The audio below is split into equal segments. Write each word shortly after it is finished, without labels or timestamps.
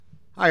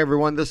Hi,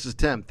 everyone. This is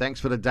Tim. Thanks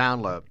for the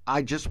download.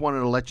 I just wanted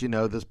to let you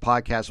know this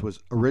podcast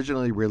was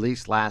originally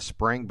released last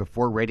spring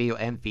before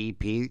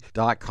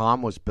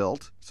RadioMVP.com was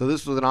built. So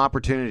this was an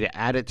opportunity to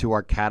add it to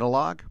our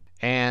catalog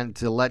and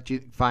to let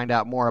you find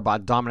out more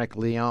about Dominic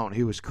Leone,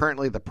 who is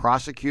currently the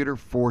prosecutor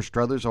for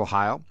Struthers,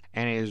 Ohio,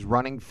 and is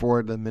running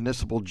for the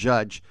municipal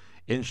judge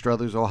in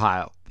Struthers,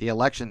 Ohio. The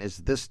election is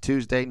this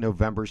Tuesday,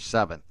 November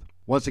 7th.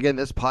 Once again,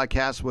 this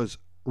podcast was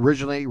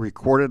originally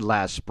recorded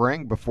last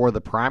spring before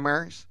the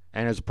primaries,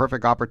 and it's a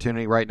perfect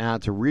opportunity right now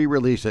to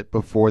re-release it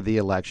before the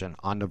election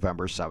on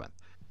November 7th.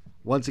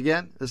 Once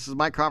again, this is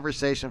my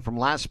conversation from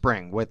last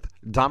spring with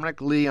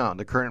Dominic Leone,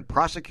 the current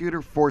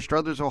prosecutor for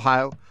Struthers,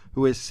 Ohio,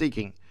 who is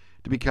seeking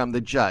to become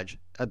the judge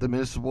at the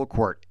municipal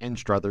court in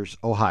Struthers,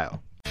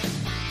 Ohio.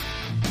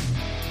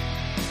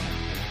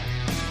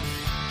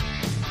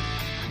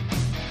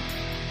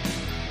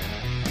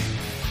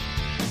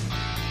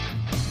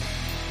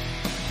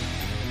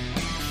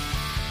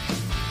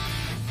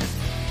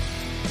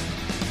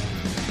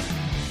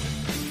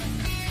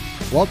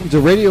 Welcome to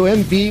Radio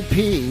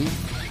MVP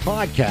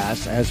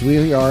Podcast, as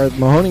we are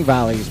Mahoning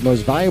Valley's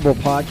most valuable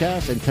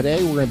podcast, and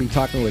today we're going to be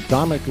talking with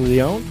Dominic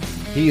Leone.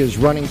 He is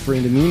running for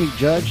the Muni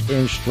Judge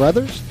in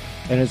Struthers,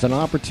 and it's an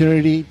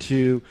opportunity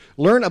to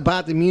learn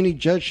about the Muni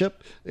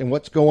Judgeship and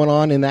what's going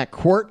on in that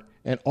court,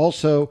 and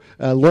also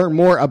learn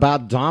more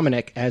about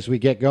Dominic as we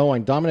get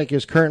going. Dominic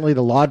is currently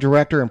the law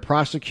director and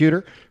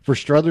prosecutor for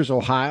Struthers,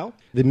 Ohio.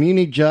 The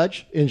Muni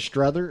Judge in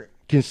Struthers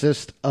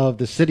consists of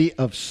the city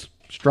of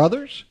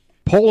Struthers,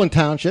 Poland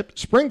Township,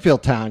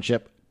 Springfield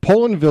Township,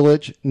 Poland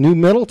Village, New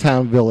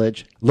Middletown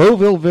Village,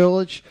 Lowville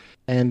Village,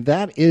 and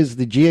that is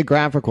the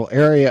geographical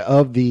area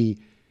of the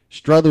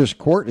Struthers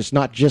Court. It's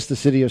not just the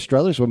city of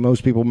Struthers, what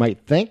most people might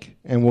think,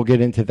 and we'll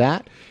get into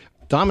that.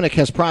 Dominic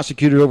has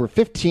prosecuted over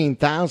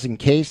 15,000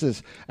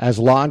 cases as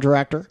law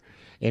director,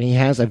 and he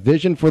has a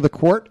vision for the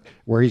court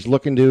where he's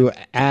looking to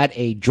add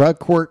a drug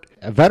court,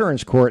 a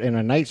veterans court, and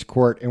a knights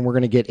court, and we're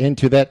going to get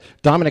into that.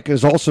 Dominic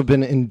has also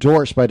been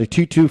endorsed by the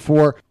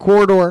 224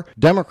 Corridor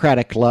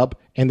Democratic Club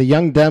and the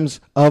Young Dems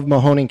of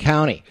Mahoning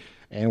County.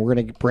 And we're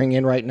going to bring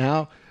in right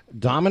now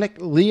Dominic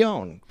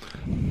Leone.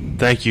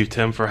 Thank you,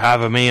 Tim, for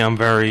having me. I'm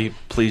very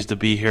pleased to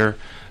be here.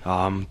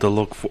 I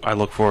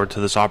look forward to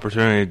this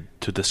opportunity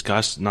to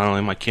discuss not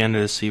only my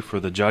candidacy for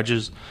the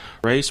judges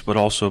race, but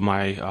also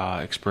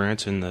my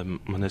experience in the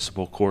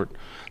municipal court.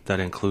 That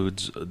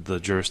includes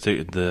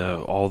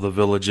the all the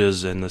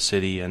villages and the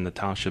city and the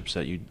townships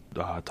that you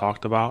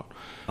talked about.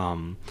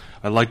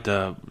 I'd like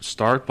to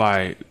start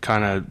by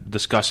kind of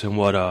discussing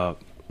what a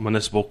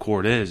municipal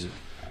court is,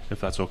 if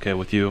that's okay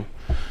with you.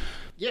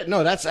 Yeah,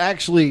 no, that's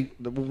actually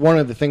one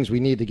of the things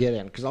we need to get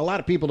in, because a lot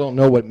of people don't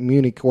know what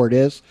Muni Court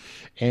is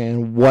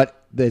and what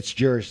its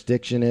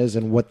jurisdiction is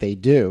and what they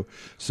do.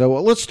 So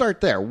let's start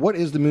there. What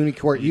is the Muni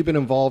Court? You've been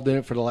involved in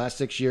it for the last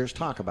 6 years.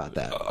 Talk about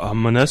that. A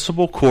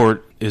municipal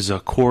court is a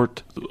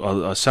court,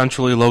 a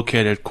centrally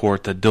located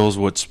court that deals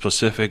with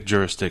specific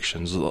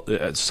jurisdictions,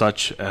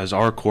 such as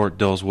our court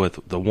deals with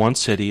the one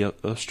city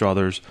of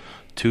Struthers,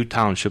 two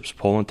townships,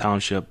 Poland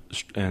Township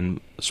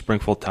and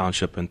Springfield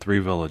Township, and three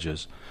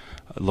villages,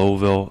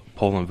 Lowville,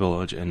 Poland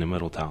Village, and New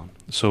Middletown.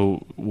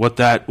 So what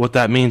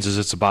that means is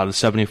it's about a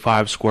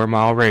 75 square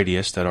mile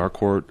radius that our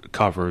court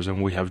covers,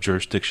 and we have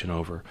jurisdiction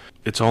over.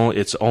 It's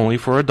only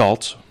for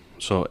adults.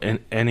 So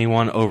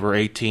anyone over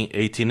 18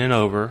 and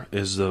over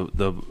is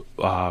the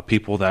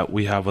people that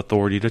we have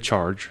authority to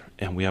charge,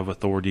 and we have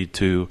authority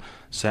to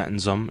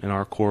sentence them in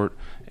our court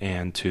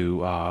and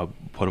to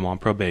put them on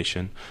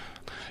probation.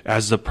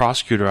 As the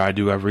prosecutor, I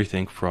do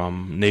everything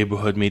from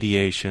neighborhood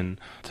mediation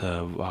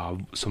to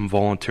some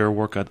volunteer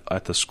work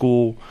at the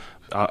school,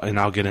 and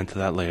I'll get into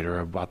that later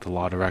about the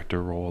law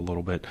director role a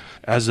little bit.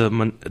 As the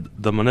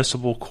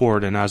municipal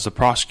court and as the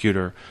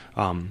prosecutor,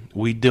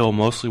 we deal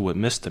mostly with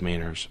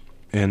misdemeanors.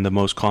 And the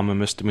most common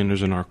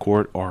misdemeanors in our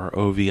court are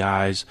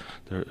OVIs.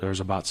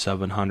 There's about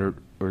 700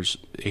 or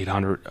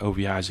 800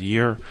 OVIs a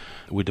year.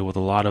 We deal with a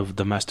lot of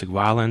domestic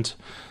violence,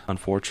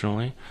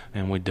 unfortunately,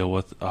 and we deal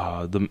with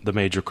the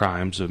major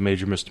crimes. The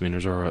major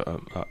misdemeanors are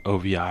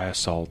OVI,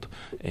 assault,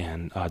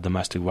 and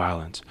domestic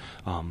violence.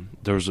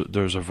 There's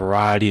a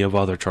variety of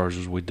other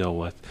charges we deal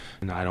with,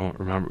 and I don't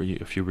remember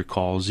if you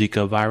recall,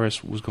 Zika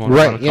virus was going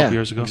on a couple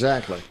years ago.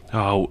 Exactly.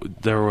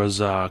 There was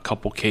a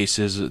couple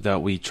cases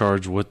that we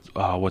charged with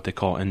what they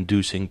call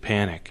inducing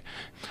panic.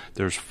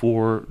 There's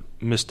 4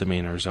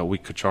 misdemeanors that we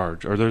could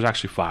charge, or there's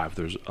actually 5.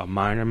 There's a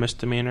minor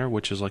misdemeanor,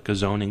 which is like a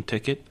zoning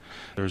ticket.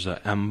 There's a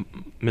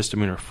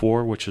misdemeanor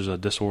 4, which is a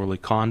disorderly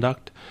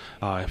conduct.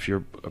 If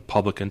you're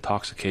public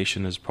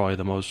intoxication is probably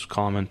the most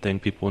common thing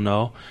people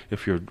know.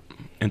 If you're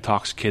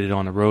intoxicated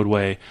on a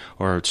roadway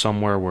or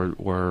somewhere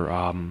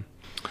where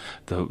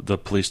the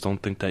police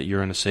don't think that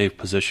you're in a safe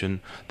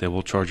position, they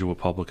will charge you with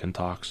public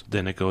intox.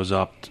 Then it goes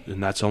up,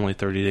 and that's only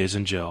 30 days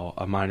in jail.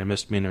 A minor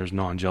misdemeanor is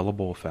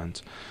non-jailable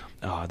offense.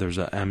 There's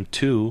a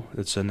M2,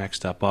 it's the next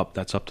step up,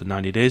 that's up to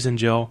 90 days in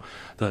jail.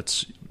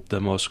 That's the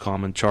most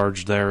common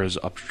charge there is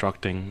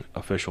obstructing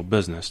official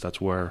business. That's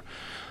where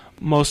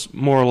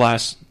More or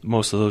less,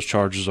 most of those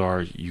charges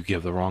are you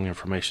give the wrong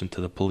information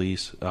to the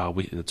police.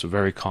 It's a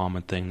very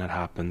common thing that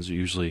happens.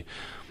 Usually,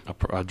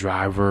 a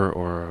driver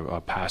or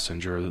a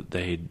passenger,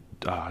 they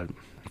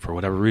for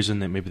whatever reason,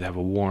 maybe they have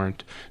a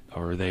warrant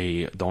or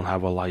they don't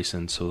have a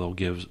license, so they'll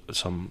give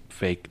some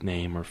fake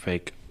name or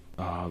fake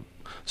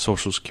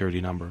social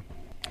security number.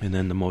 And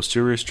then the most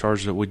serious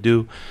charge that we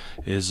do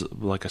is,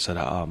 like I said,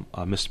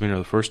 a misdemeanor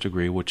of the first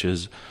degree, which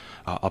is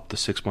up to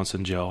 6 months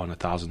in jail and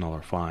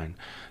 $1,000 fine.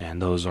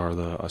 And those are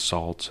the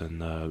assaults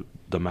and the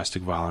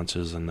domestic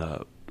violences and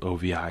the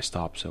OVI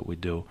stops that we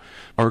do.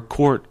 Our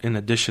court, in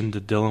addition to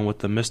dealing with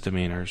the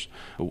misdemeanors,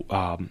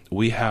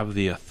 we have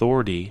the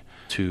authority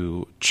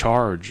to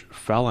charge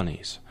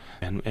felonies.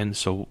 And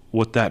so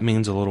what that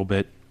means a little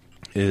bit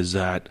is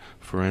that,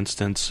 for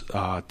instance,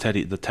 the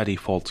Teddy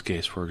Fultz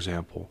case, for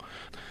example,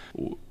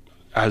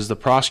 as the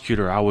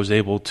prosecutor, I was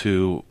able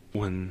to,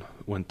 when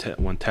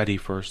Teddy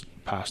first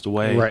passed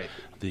away, right.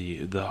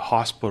 The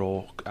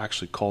hospital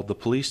actually called the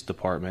police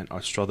department,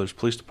 Struthers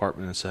Police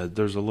Department, and said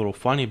there's a little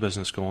funny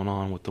business going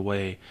on with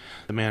the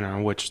manner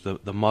in which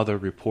the mother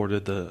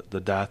reported the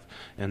death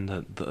and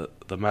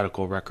the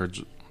medical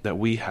records that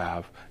we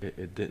have.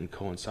 It didn't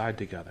coincide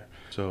together.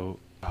 So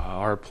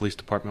our police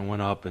department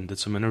went up and did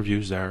some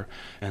interviews there,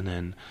 and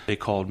then they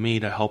called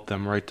me to help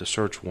them write the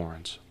search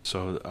warrants.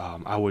 So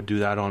I do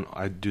that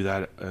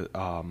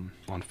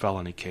on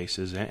felony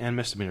cases and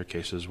misdemeanor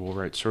cases. We'll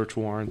write search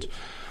warrants,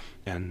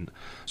 and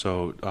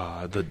so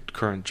the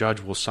current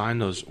judge will sign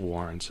those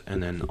warrants.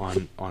 And then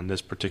on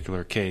this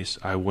particular case,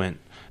 I went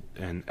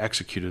and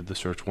executed the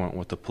search warrant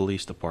with the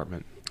police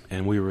department,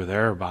 and we were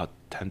there about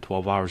 10,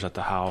 12 hours at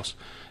the house.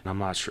 And I'm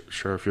not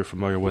sure if you're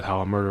familiar with how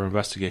a murder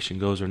investigation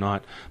goes or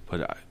not,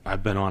 but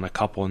I've been on a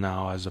couple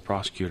now as a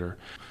prosecutor.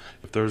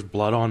 If there's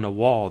blood on the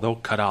wall, they'll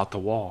cut out the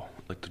wall,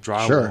 like the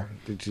drywall. Sure,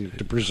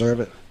 to preserve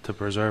it. To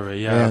preserve it,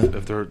 yeah.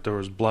 If there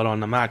was blood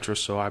on the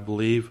mattress, so I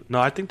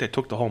think they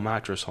took the whole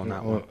mattress on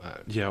that one.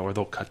 Yeah, or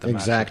they'll cut the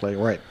mattress. Exactly,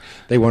 right.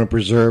 They want to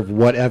preserve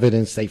what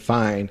evidence they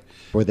find,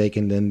 where they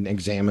can then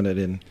examine it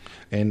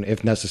and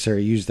if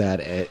necessary, use that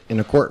in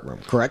a courtroom,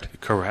 correct?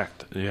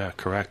 Correct, yeah,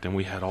 correct. And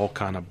we had all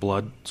kind of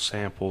blood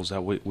samples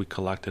that we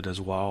collected as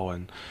well.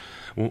 And,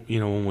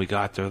 when we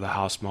got there, the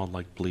house smelled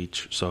like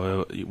bleach.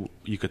 So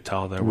you could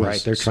tell there was...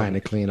 Right, they're trying to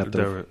clean up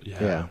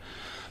yeah.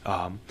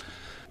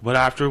 But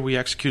after we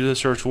executed the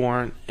search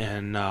warrant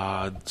and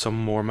some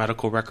more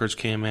medical records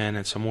came in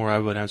and some more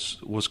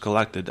evidence was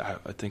collected,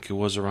 I think it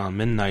was around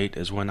midnight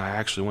is when I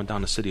actually went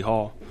down to City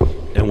Hall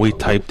and we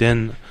typed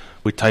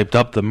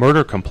up the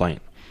murder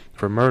complaint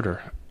for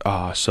murder.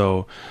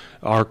 So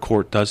our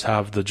court does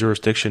have the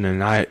jurisdiction,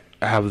 and I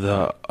have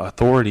the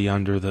authority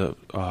under the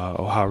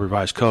Ohio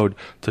Revised Code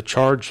to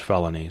charge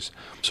felonies.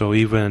 So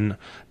even,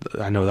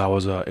 I know that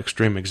was an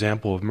extreme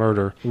example of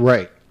murder.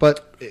 Right.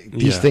 But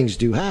these things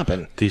do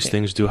happen. These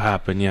things do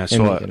happen, yeah.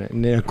 So,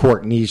 and a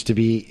court needs to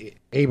be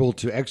able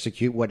to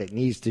execute what it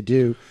needs to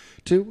do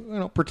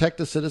to protect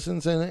the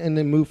citizens and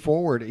then move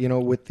forward,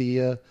 with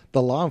the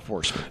law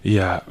enforcement.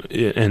 Yeah,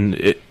 and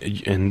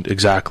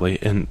exactly.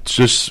 And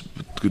just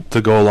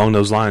to go along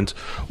those lines,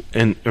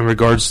 in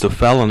regards to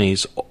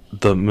felonies,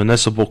 the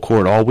municipal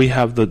court, all we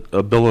have the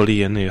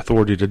ability and the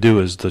authority to do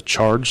is to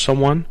charge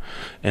someone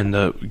and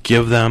to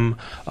give them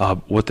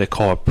what they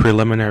call a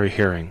preliminary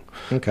hearing.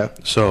 Okay.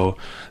 So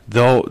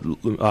they'll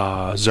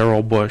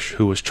Zerrell Bush,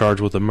 who was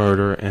charged with a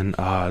murder, and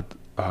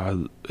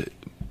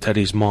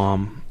Teddy's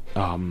mom,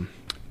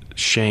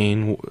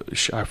 Shane,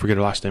 I forget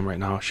her last name right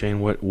now,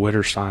 Shane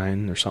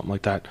Witterstein or something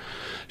like that.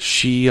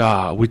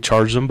 We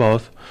charged them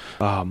both,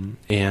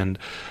 and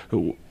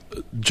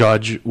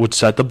judge would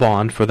set the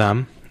bond for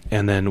them.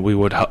 And then we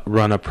would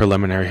run a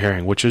preliminary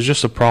hearing, which is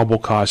just a probable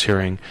cause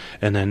hearing.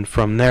 And then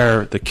from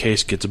there, the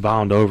case gets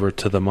bound over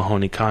to the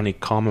Mahoney County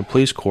Common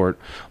Pleas Court,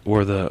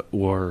 where the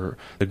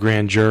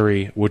grand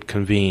jury would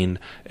convene,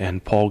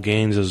 and Paul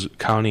Gaines'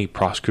 county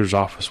prosecutor's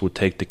office would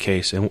take the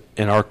case, and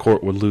our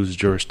court would lose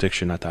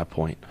jurisdiction at that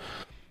point.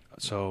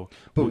 So,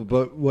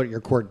 but what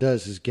your court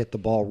does is get the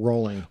ball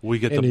rolling. We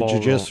get the ball rolling. In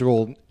the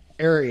judicial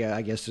area,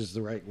 I guess is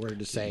the right word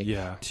to say.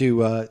 Yeah.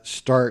 To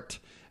start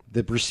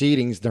the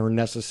proceedings that are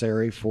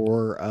necessary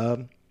for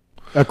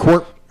a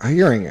court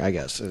hearing, I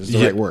guess, is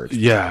the right word.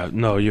 Yeah,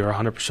 no, you're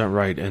 100%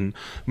 right. And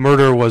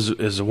murder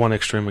is one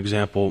extreme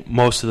example.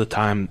 Most of the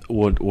time,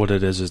 what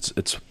it is,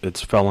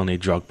 it's felony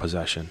drug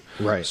possession.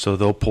 Right. So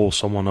they'll pull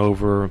someone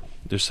over,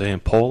 just say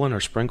in Poland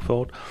or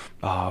Springfield,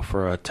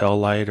 for a tail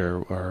light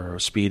or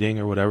speeding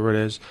or whatever it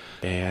is,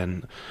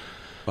 and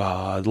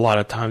a lot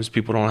of times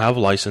people don't have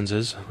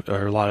licenses,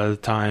 or a lot of the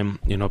time,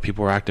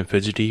 people are acting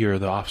fidgety, or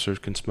the officers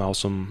can smell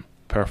some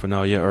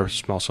paraphernalia or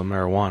smell some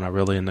marijuana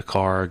really in the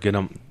car,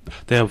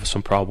 they have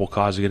some probable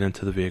cause to get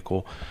into the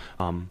vehicle,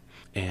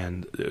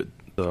 and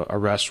the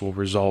arrest will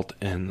result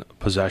in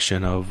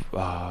possession of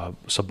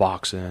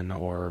Suboxone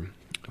or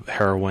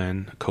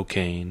heroin,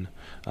 cocaine,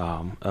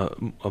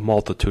 a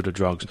multitude of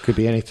drugs. It could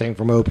be anything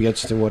from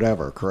opiates to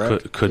whatever,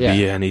 correct? Could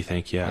be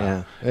anything,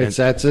 yeah. It's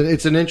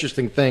an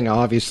interesting thing,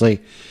 obviously,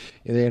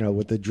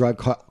 with the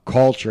drug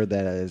culture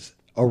that is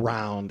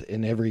around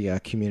in every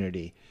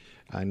community.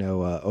 I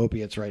know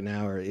opiates right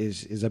now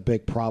is a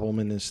big problem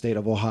in the state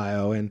of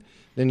Ohio, and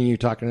then you're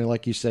talking,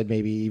 like you said,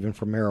 maybe even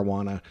from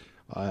marijuana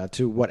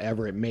to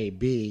whatever it may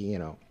be,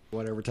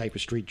 whatever type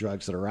of street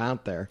drugs that are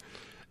out there.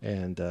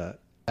 And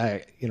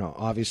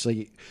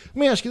obviously, let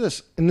me ask you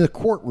this: in the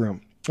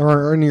courtroom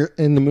or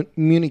in the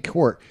Muni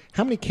court,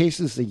 how many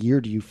cases a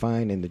year do you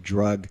find in the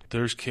drug?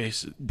 There's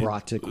cases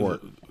brought to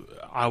court.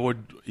 I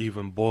would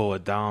even boil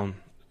it down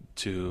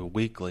to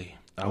weekly.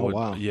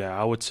 Wow! Yeah,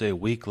 I would say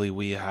weekly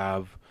we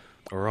have,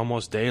 or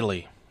almost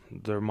daily.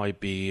 There might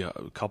be a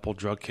couple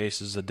drug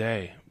cases a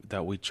day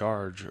that we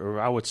charge,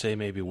 or I would say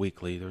maybe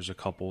weekly. There's a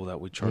couple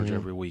that we charge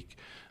every week.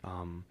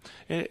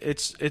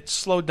 It's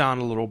slowed down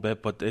a little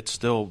bit, but it's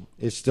still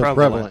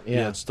prevalent.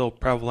 Yeah, it's still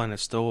prevalent.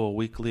 It's still a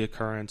weekly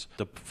occurrence.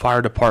 The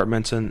fire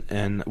departments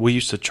and we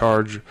used to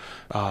charge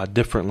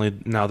differently.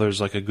 Now there's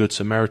like a Good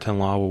Samaritan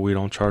law where we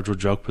don't charge with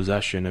drug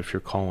possession if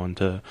you're calling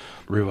to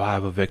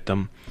revive a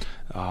victim.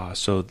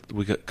 So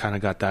we kind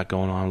of got that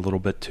going on a little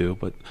bit too,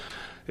 but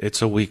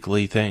it's a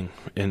weekly thing,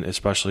 and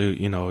especially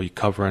you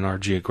cover in our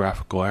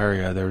geographical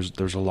area.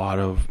 There's a lot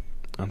of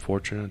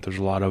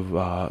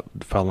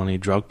felony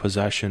drug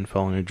possession,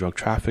 felony drug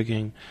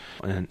trafficking,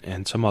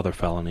 and some other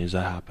felonies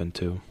that happen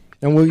too.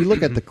 And when you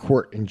look at the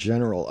court in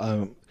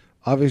general,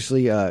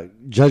 obviously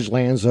Judge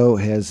Lanzo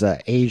has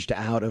aged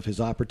out of his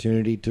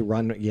opportunity to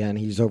run again.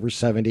 He's over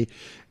 70,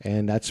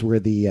 and that's where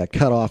the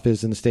cutoff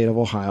is in the state of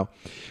Ohio.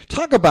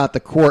 Talk about the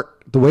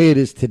court, the way it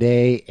is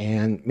today,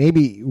 and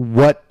maybe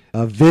what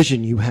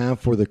vision you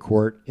have for the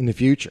court in the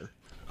future.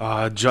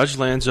 Judge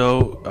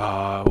Lanzo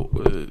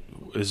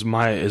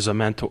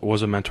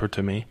was a mentor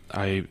to me.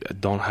 I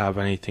don't have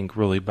anything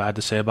really bad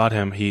to say about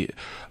him.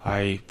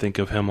 I think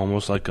of him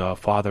almost like a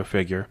father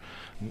figure.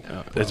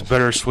 It's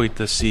bittersweet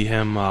to see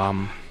him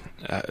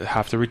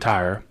have to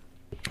retire,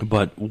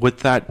 but with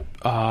that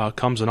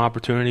comes an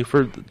opportunity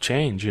for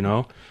change.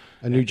 A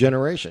new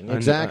generation,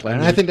 exactly.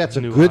 And I think that's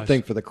a good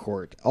thing for the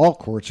court. All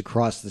courts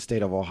across the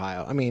state of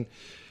Ohio. I mean,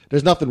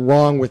 there's nothing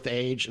wrong with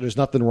age. There's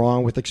nothing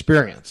wrong with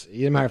experience.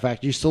 As a matter of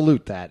fact, you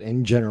salute that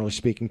in generally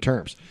speaking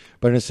terms.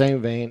 But in the same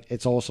vein,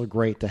 it's also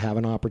great to have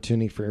an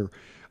opportunity for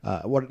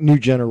new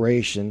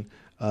generation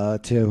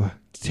to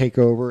take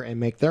over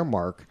and make their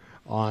mark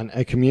on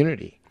a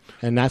community.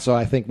 And that's,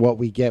 I think, what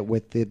we get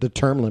with the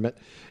term limit,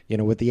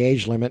 with the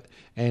age limit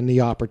and the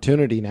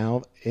opportunity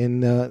now in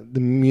the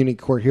Muni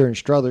Court here in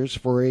Struthers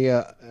for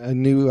a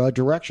new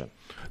direction.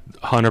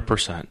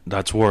 100%.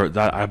 That's where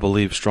I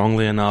believe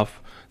strongly enough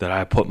that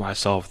I put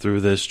myself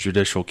through this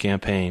judicial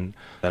campaign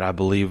that I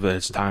believe that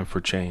it's time for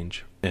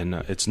change. And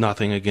it's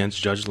nothing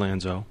against Judge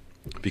Lanzo,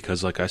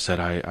 because like I said,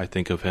 I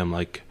think of him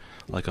like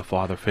a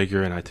father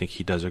figure, and I think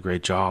he does a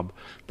great job.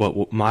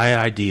 But my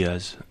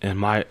ideas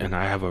and I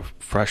have a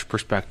fresh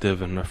perspective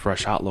and a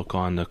fresh outlook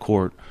on the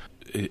court.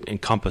 It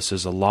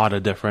encompasses a lot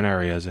of different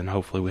areas, and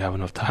hopefully we have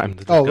enough time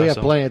to discuss we have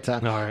them. plenty of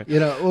time. All right.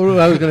 What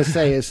I was going to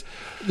say is,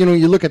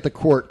 you look at the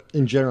court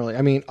in general.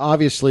 I mean,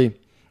 obviously,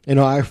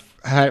 I've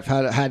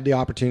had the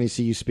opportunity to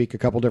see you speak a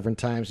couple different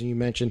times, and you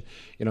mentioned,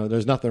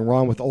 there's nothing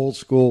wrong with old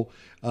school,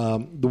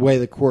 the way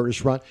the court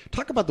is run.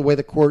 Talk about the way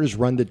the court is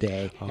run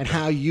today and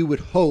how you would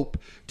hope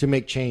to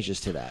make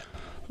changes to that.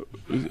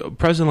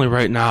 Presently,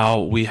 right now,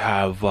 we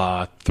have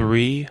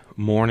 3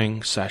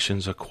 morning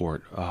sessions of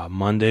court,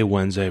 Monday,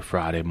 Wednesday,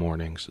 Friday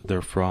mornings.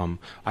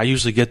 I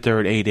usually get there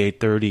at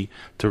 8:30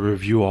 to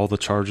review all the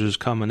charges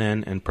coming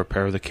in and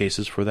prepare the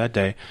cases for that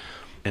day.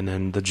 And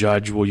then the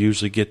judge will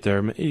usually get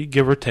there,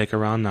 give or take,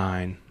 around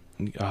 9,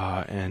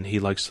 and he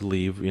likes to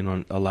leave,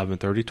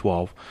 11:30,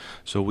 12.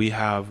 So we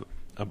have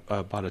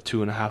about a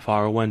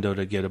 2.5-hour window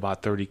to get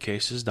about 30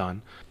 cases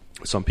done.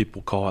 Some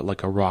people call it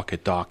like a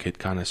rocket docket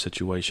kind of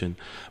situation,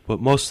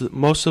 but most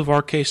of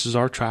our cases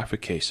are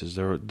traffic cases.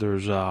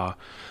 There's out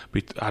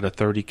of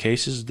 30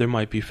 cases, there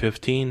might be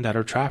 15 that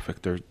are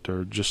traffic.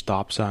 They're just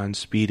stop signs,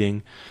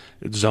 speeding,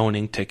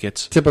 zoning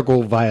tickets.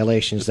 Typical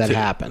violations that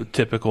happen.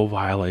 Typical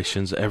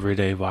violations,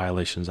 everyday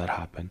violations that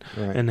happen.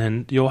 Right. And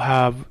then you'll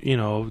have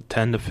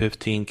 10 to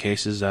 15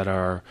 cases that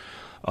are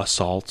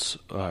assaults.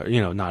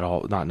 Not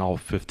all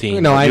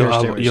 15. No, I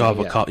understand.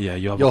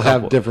 You'll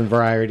have different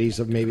varieties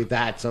of maybe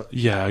that. So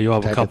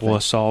you'll have a couple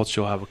assaults.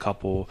 You'll have a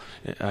couple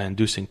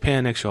inducing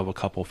panics. You'll have a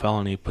couple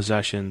felony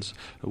possessions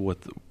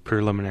with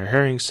preliminary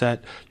hearings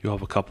set. You'll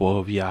have a couple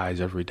of OVIs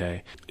every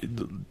day.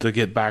 To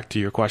get back to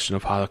your question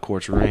of how the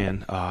courts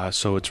ran,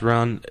 so it's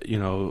run.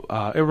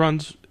 It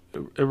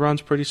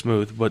runs pretty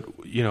smooth, but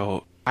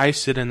I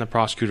sit in the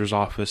prosecutor's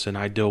office and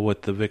I deal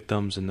with the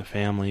victims and the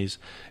families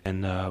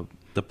and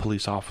the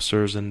police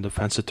officers and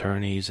defense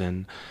attorneys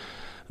and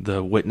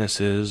the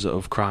witnesses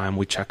of crime.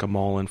 We check them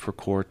all in for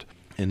court.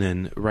 And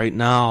then right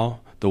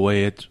now, the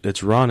way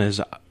it's run is,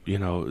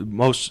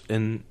 most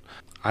in,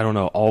 I don't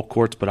know, all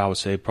courts, but I would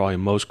say probably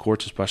most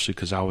courts, especially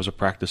because I was a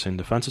practicing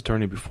defense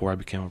attorney before I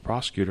became a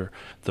prosecutor.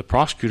 The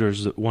prosecutor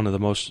is one of the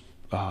most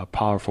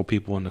powerful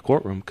people in the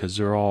courtroom because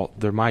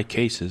they're my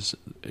cases,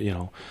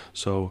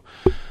 So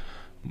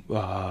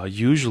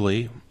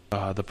usually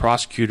the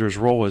prosecutor's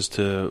role is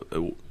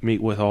to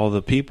meet with all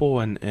the people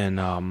and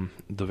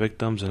the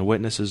victims and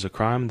witnesses of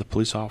crime, the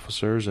police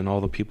officers, and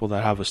all the people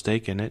that have a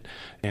stake in it.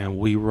 And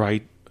we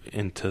write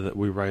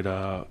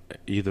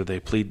either they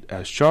plead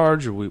as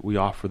charged, or we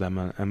offer them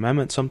an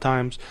amendment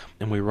sometimes,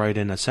 and we write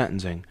in a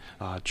sentencing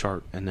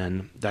chart, and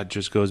then that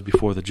just goes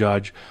before the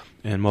judge.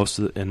 And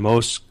in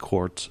most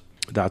courts,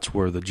 that's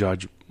where the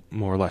judge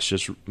more or less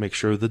just make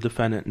sure the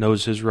defendant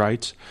knows his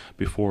rights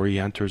before he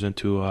enters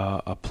into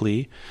a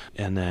plea,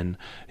 and then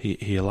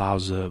he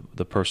allows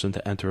the person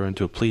to enter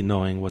into a plea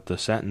knowing what the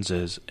sentence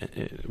is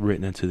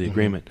written into the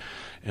agreement.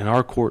 In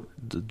our court,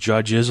 the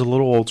judge is a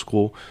little old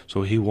school,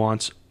 so he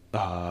wants,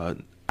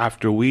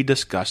 after we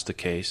discuss the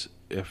case,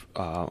 if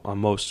on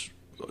most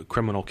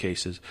criminal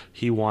cases,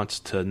 he wants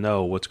to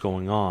know what's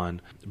going on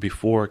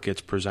before it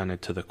gets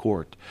presented to the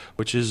court,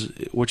 which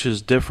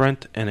is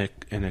different, and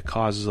it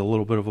causes a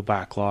little bit of a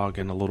backlog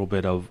and a little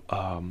bit of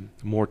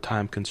more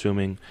time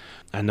consuming.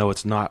 I know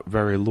it's not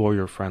very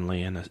lawyer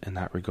friendly in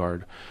that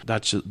regard.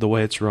 That's the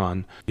way it's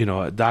run.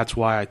 That's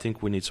why I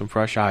think we need some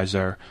fresh eyes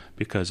there,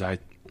 because I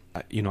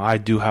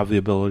do have the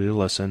ability to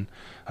listen.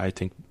 I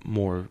think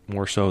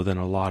more so than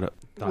a lot of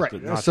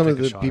some of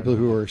the people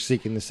who are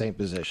seeking the same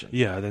position.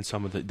 Yeah, then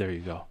there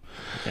you go.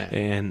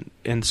 Okay.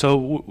 And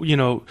so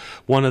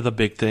one of the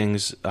big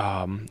things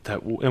and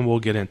we'll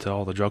get into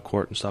all the drug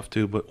court and stuff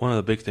too, but one of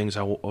the big things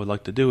I would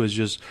like to do is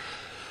just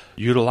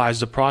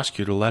utilize the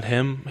prosecutor, let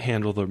him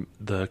handle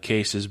the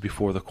cases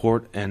before the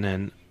court, and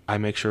then I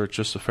make sure it's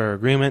just a fair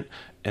agreement,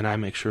 and I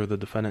make sure the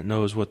defendant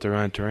knows what they're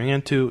entering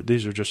into.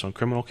 These are just on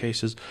criminal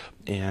cases,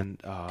 and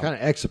kind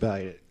of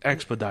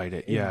expedite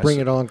it. Yeah, bring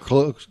it on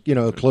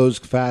close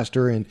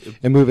faster, and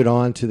move it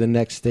on to the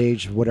next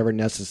stage, whatever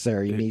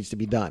necessary needs to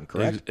be done.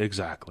 Correct.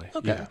 Exactly.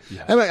 Okay.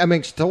 Yeah. That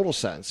makes total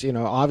sense.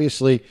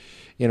 Obviously,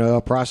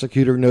 a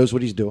prosecutor knows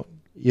what he's doing.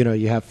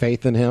 You have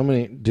faith in him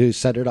and to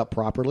set it up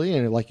properly.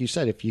 And like you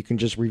said, if you can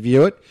just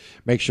review it,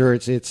 make sure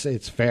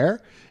it's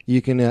fair,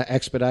 you can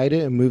expedite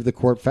it and move the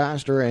court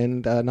faster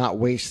and not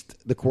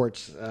waste the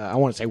court's, I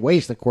want to say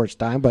waste the court's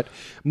time, but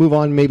move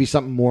on maybe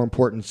something more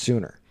important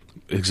sooner.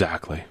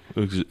 Exactly.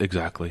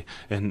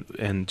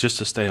 And just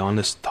to stay on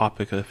this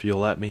topic, if you'll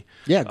let me.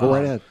 Yeah, go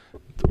right ahead.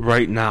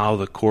 Right now,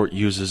 the court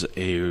uses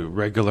a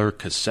regular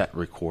cassette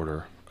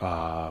recorder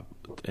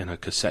and a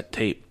cassette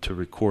tape to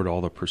record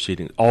all the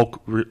proceedings.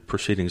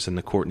 Proceedings in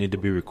the court need to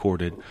be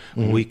recorded.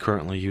 Mm-hmm. We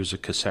currently use a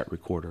cassette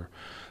recorder.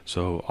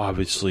 So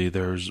obviously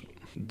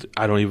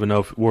I don't even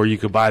know where you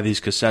could buy these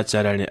cassettes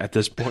at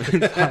this point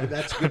in time.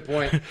 That's a good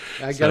point.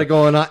 I got to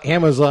go on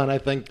Amazon, I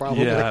think,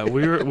 probably. Yeah,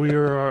 we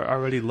were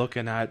already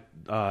looking at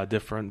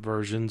different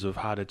versions of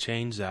how to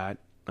change that.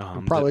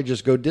 Probably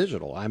just go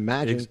digital, I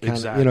imagine.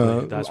 Exactly.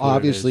 That's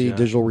obviously, it is, yeah.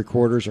 Digital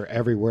recorders are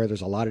everywhere.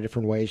 There's a lot of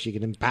different ways you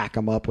can back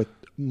them up with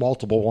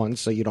multiple ones,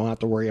 so you don't have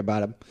to worry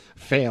about them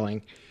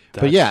failing.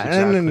 But yeah,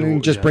 exactly,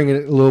 and just bring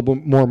it a little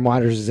bit more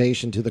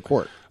modernization to the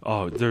court.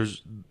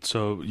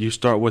 So you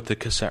start with the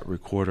cassette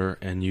recorder,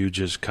 and you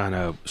just kind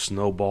of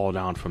snowball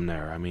down from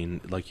there. I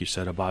mean, like you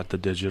said about the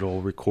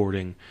digital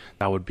recording,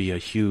 that would be a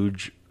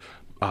huge,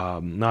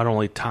 not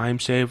only time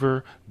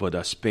saver, but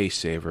a space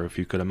saver. If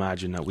you could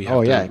imagine that we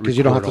have because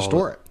you don't have to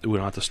store it. We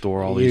don't have to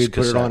store all these cassettes.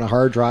 You put it on a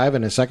hard drive,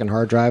 and a second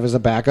hard drive as a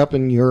backup,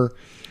 and you're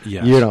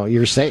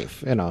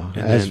safe.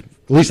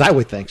 At least I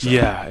would think so.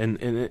 Yeah, and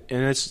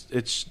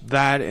it's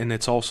that, and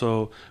it's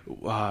also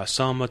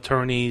some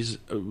attorneys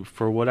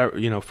for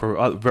whatever for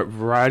a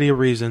variety of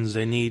reasons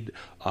they need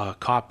a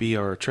copy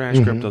or a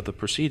transcript of the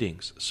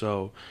proceedings.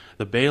 So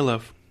the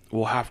bailiff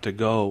will have to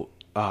go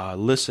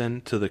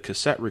listen to the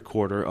cassette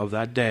recorder of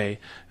that day,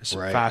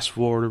 fast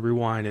forward or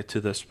rewind it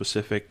to the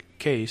specific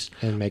case,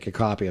 and make a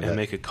copy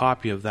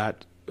of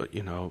that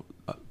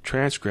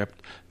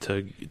transcript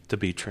to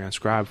be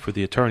transcribed for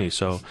the attorney.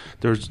 So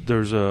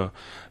there's a,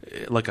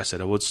 like I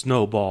said, it would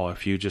snowball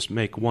if you just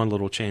make one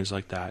little change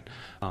like that.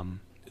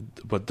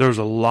 But there's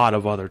a lot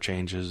of other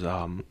changes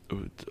that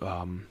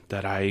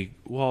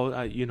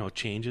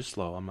change is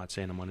slow. I'm not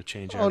saying I'm going to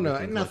change everything. Oh,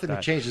 no, nothing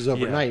changes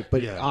overnight,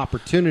 but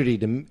opportunity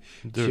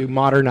to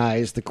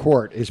modernize the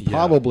court is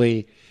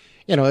probably...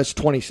 it's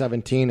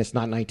 2017. It's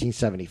not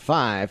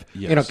 1975.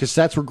 Yes.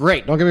 Cassettes were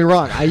great. Don't get me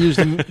wrong. I used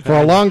them for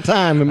a long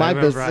time in my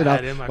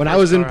business. When I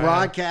was in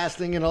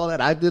broadcasting and all that,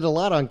 I did a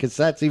lot on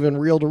cassettes, even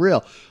reel to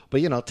reel.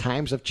 But,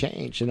 times have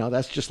changed.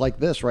 That's just like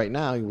this right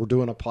now. We're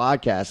doing a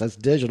podcast. That's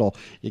digital.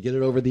 You get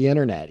it over the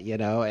internet,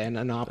 and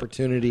an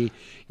opportunity,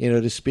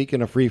 to speak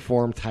in a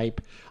free-form type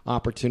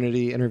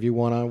opportunity, interview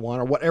one-on-one,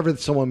 or whatever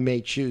someone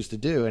may choose to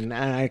do. And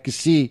I could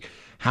see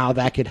how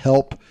that could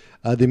help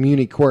the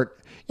Muni court,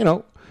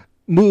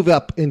 move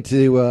up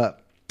into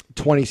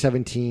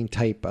 2017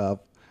 type of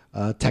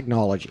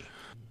technology.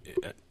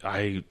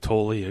 I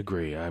totally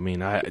agree. I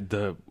mean,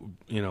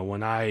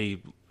 when I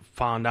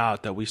found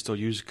out that we still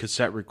use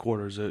cassette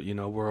recorders,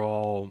 we're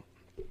all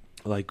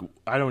like,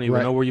 I don't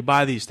even know where you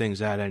buy these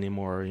things at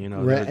anymore. And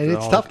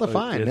it's tough to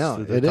find. It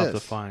is tough to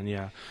find.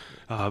 Yeah.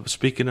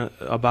 Speaking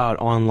about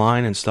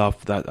online and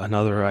stuff, that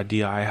another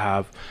idea I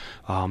have.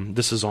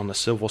 This is on the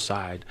civil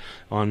side.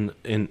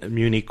 In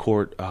Muni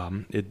Court,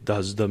 it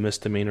does the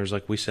misdemeanors,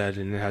 like we said,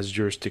 and it has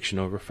jurisdiction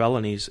over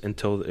felonies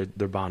until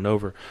they're bound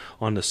over.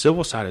 On the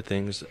civil side of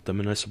things, the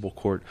municipal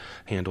court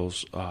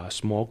handles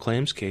small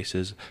claims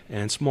cases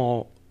and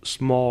small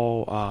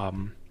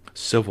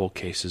civil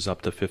cases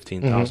up to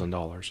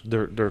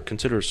 $15,000. They're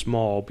considered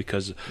small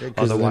because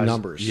otherwise, of the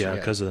numbers. Yeah,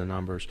 because of the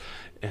numbers,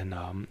 and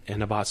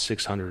about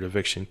 600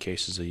 eviction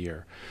cases a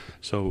year.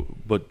 So,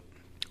 but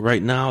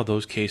right now,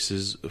 those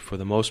cases, for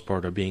the most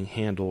part, are being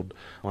handled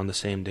on the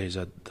same days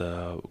that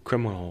the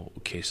criminal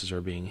cases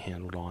are being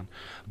handled on.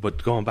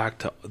 But going back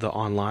to the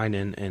online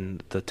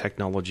and the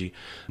technology,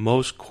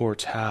 most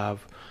courts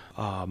have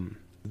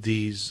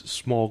these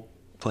small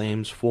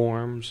claims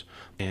forms,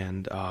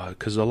 and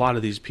because a lot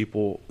of these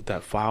people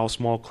that file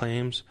small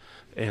claims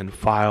and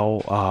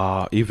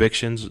file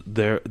evictions,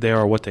 they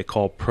are what they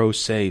call pro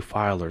se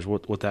filers.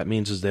 What that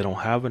means is they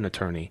don't have an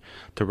attorney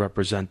to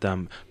represent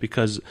them,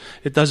 because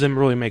it doesn't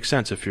really make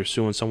sense if you're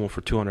suing someone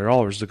for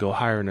 $200 to go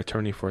hire an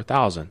attorney for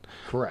 $1,000.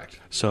 Correct.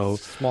 So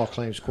small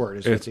claims court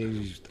is what they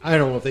use. I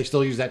don't know if they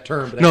still use that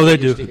term, but no, they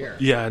do.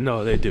 Yeah,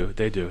 no, they do.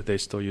 They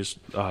still use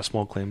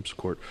small claims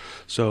court.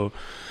 So,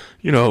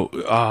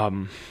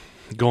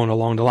 going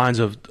along the lines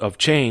of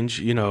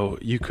change,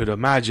 you could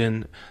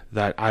imagine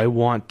that I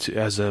want to,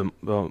 as a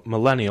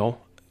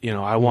millennial,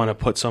 I want to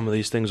put some of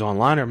these things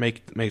online or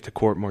make the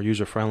court more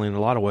user friendly in a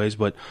lot of ways.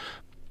 But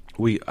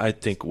I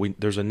think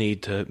there's a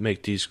need to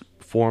make these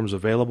forms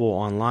available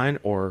online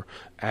or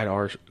at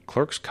our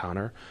clerk's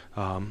counter.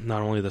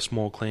 Not only the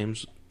small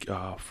claims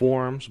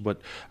forms,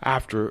 but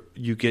after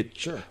you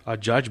get a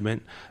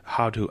judgment,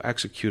 how to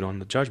execute on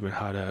the judgment,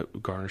 how to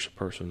garnish a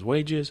person's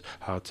wages,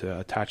 how to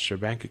attach their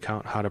bank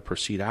account, how to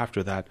proceed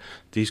after that.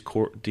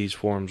 These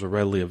forms are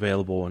readily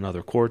available in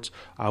other courts.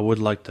 I would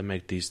like to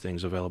make these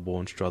things available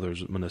in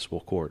Struthers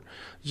Municipal Court,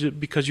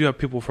 because you have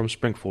people from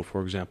Springfield,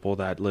 for example,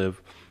 that live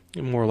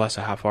more or less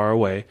a half hour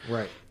away,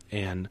 right?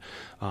 And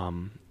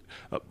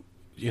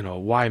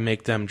why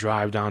make them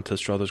drive down to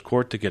Struthers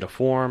Court to get a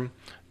form,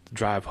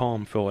 drive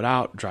home, fill it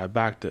out, drive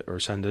back or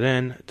send it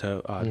in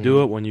to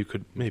do it, when you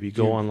could maybe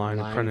go online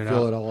and print it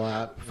fill out. it all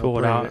out, fill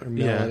it out, or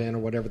mail it in, or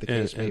whatever the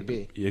case may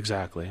be.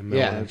 Exactly.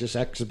 It just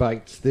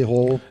expedites the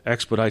whole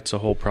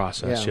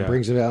process. And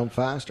brings it out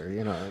faster.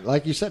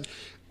 Like you said,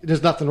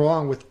 there's nothing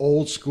wrong with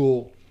old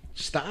school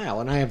style,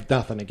 and I have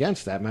nothing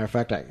against that. Matter of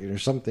fact,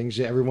 there's some things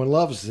that everyone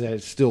loves that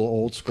it's still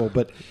old school,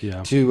 but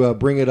to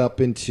bring it up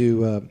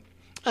into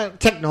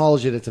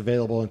technology that's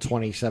available in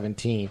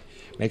 2017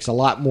 makes a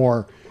lot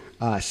more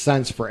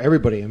sense for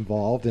everybody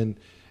involved, and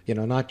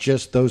not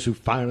just those who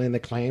file in the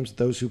claims,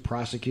 those who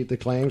prosecute the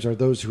claims, or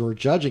those who are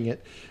judging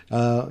it.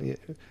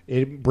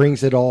 It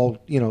brings it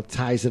all,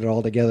 ties it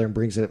all together and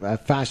brings it a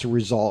faster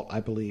result, I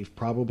believe,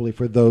 probably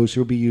for those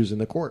who will be using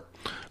the court.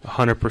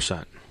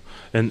 100%.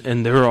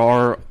 And there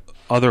are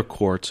other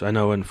courts. I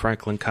know in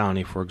Franklin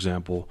County, for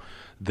example,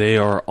 they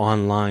are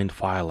online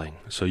filing,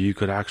 so you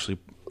could actually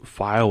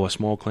file a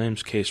small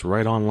claims case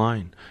right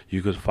online.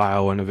 You could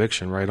file an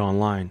eviction right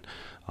online.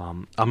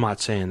 I'm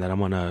not saying that I'm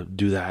going to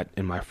do that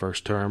in my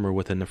first term or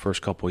within the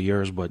first couple of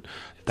years, but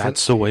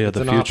that's the way of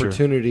the future. It's an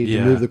opportunity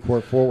to move the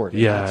court forward.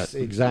 And that's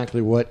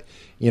exactly what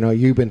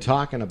you've been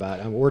talking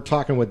about. And we're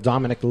talking with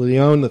Dominic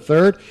Leone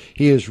III.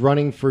 He is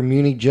running for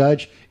Muni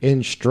Judge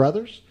in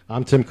Struthers.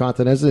 I'm Tim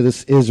Continenza.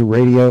 This is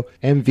Radio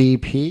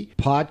MVP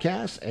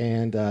podcast,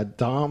 and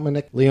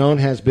Dominic Leone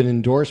has been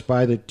endorsed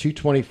by the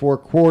 224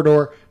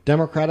 Corridor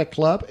Democratic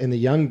Club and the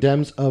Young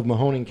Dems of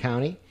Mahoning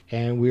County,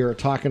 and we are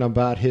talking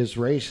about his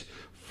race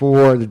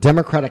for the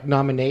Democratic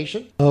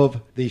nomination of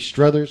the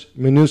Struthers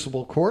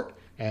Municipal Court,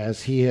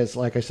 as he has,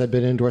 like I said,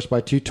 been endorsed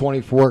by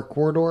 224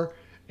 Corridor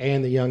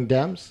and the Young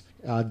Dems.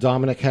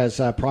 Dominic has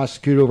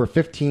prosecuted over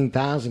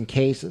 15,000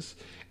 cases,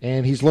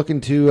 and he's looking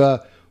to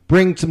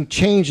bring some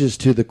changes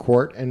to the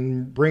court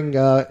and bring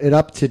it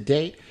up to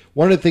date.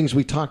 One of the things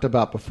we talked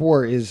about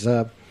before is,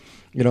 I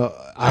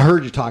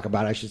heard you talk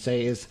about, I should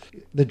say, is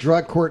the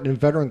drug court and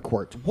veteran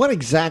courts. What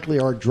exactly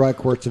are drug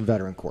courts and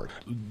veteran courts?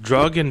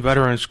 Drug and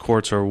veterans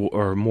courts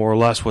are more or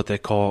less what they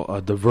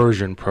call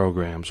diversion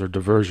programs or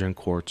diversion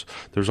courts.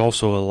 There's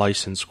also a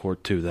licensed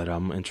court, too, that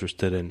I'm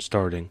interested in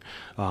starting.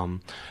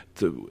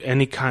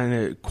 Any kind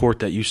of court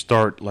that you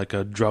start, like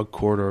a drug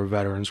court or a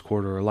veterans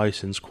court or a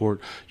licensed court,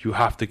 you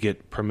have to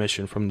get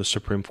permission from the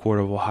Supreme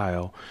Court of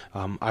Ohio.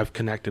 I've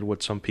connected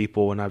with some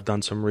people, and I've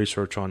done some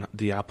research on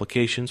the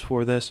applications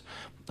for this.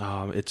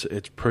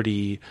 It's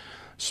pretty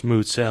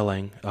smooth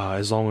sailing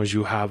as long as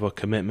you have a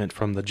commitment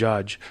from the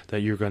judge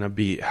that you're going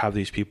to have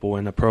these people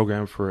in the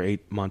program for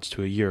 8 months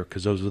to a year,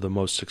 because those are the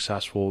most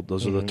successful.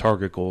 Those are the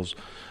target goals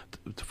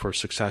for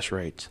success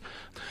rates.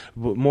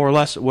 But more or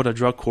less, what a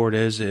drug court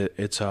is,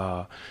 it's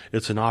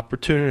an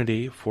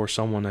opportunity for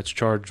someone that's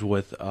charged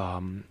with.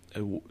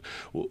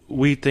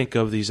 We think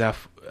of these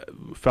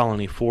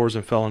felony 4s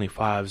and felony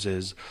 5s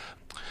as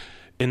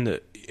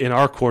in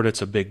our court,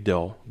 it's a big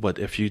deal. But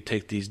if you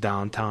take these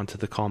downtown to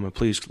the common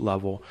pleas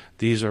level,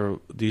 these are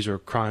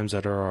crimes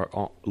that are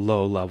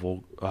low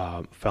level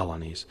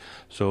felonies.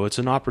 So it's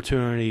an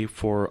opportunity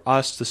for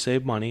us to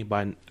save money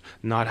by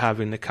not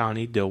having the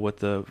county deal with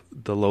the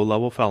low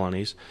level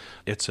felonies.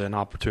 It's an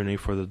opportunity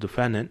for the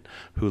defendant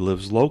who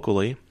lives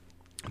locally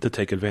to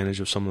take advantage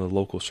of some of the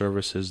local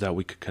services that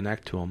we could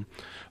connect to them.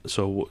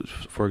 So,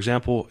 for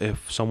example,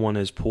 if someone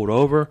is pulled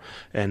over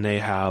and they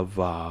have,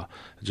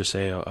 just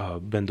say, a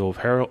bundle of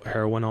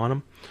heroin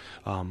on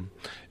them,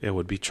 it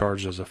would be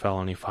charged as a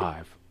felony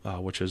 5,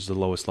 which is the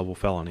lowest level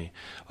felony.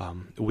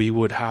 We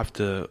would have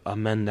to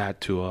amend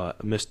that to a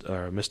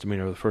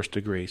misdemeanor of the first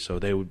degree, so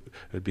it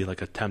would be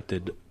like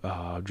attempted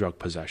drug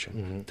possession.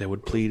 Mm-hmm. They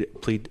would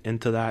plead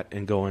into that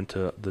and go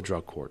into the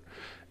drug court.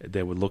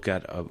 They would look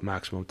at a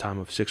maximum time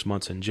of 6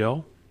 months in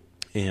jail,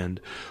 and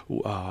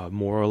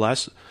more or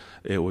less,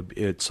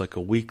 it's like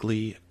a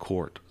weekly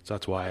court. So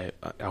that's why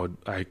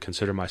I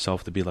consider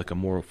myself to be like a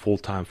more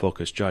full-time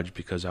focused judge,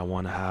 because I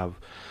want to have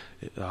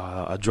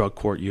a drug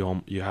court.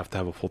 You have to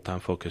have a full-time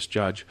focused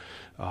judge.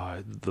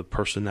 The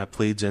person that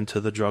pleads into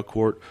the drug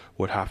court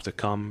would have to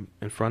come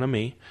in front of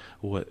me,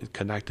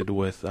 connected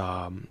with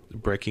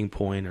Breaking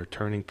Point or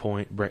Turning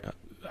Point.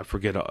 I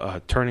forget.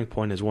 Turning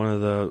Point is one of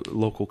the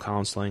local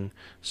counseling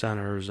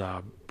centers.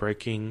 I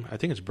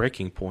think it's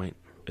Breaking Point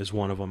is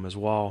one of them as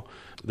well.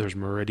 There's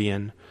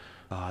Meridian.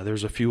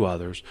 There's a few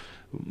others,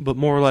 but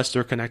more or less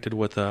they're connected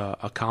with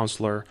a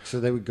counselor. So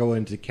they would go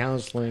into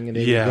counseling, and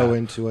they would go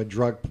into a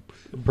drug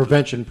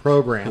prevention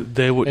program.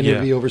 They would, and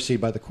they'd be overseen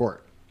by the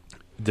court.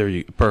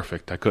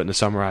 Perfect. I couldn't have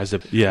summarized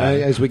it. Yeah,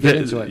 as we get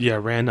into it. Yeah,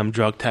 random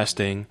drug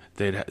testing.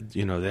 They'd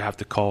have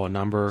to call a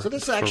number. So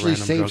this actually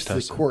saves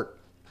the court.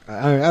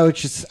 I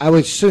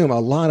would assume a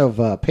lot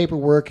of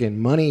paperwork and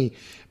money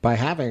by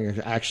having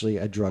actually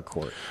a drug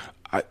court.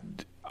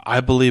 I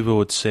believe it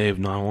would save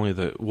not only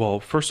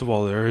first of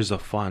all, there is a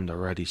fund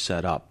already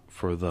set up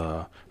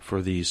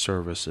for these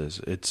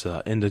services. It's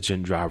an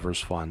indigent drivers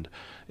fund,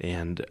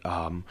 and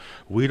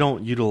we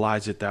don't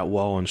utilize it that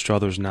well in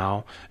Struthers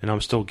now, and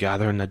I'm still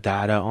gathering the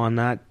data on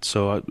that.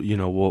 So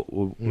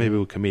maybe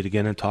we can meet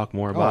again and talk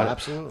more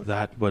about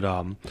that.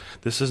 But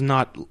this is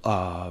not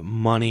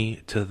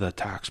money to the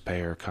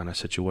taxpayer kind of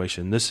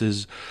situation. This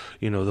is,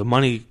 the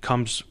money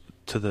comes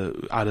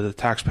out of the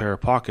taxpayer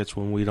pockets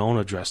when we don't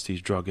address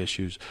these drug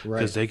issues,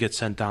 because they get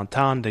sent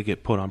downtown, they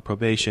get put on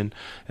probation,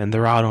 and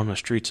they're out on the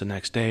streets the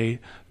next day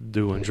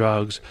doing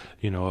drugs.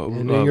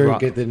 And then you're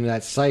getting in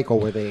that cycle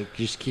where they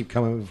just keep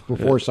coming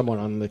before someone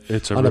on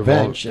the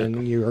bench,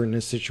 and you're in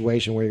a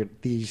situation where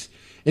these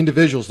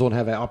individuals don't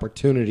have an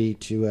opportunity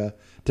to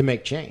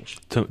make change.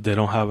 They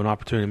don't have an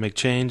opportunity to make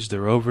change.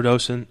 They're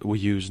overdosing. We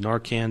use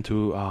Narcan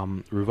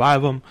to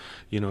revive them.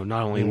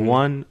 Not only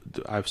one.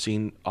 I've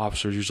seen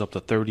officers use up to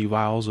 30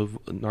 vials of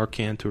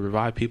Narcan to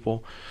revive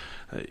people.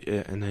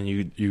 And then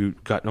you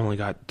only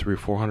got $300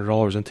 or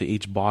 $400 into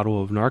each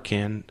bottle of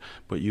Narcan,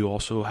 but you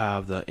also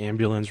have the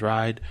ambulance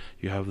ride.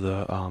 You have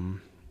the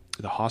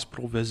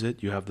hospital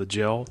visit, you have the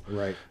jail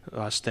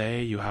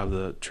stay, you have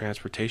the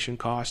transportation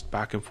cost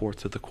back and forth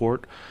to the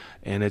court,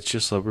 and it's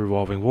just a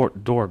revolving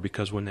door,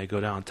 because when they go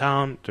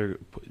downtown,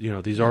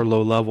 these are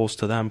low levels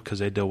to them because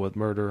they deal with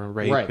murder and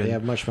rape. Right, they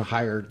have much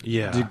higher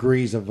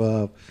degrees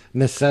of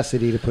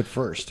necessity to put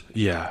first.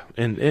 Yeah,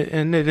 and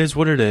it is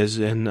what it is,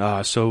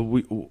 and so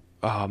we.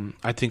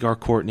 I think our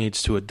court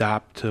needs to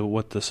adapt to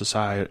what the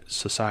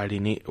society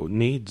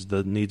needs.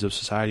 The needs of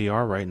society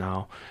are right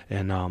now,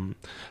 and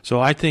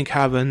so I think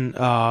having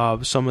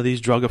some of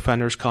these drug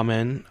offenders come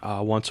in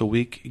once a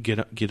week,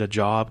 get a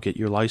job, get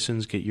your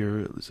license, get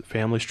your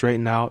family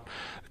straightened out,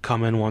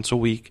 come in once a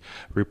week,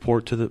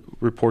 report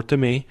to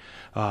me,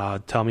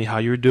 tell me how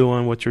you're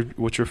doing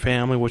with your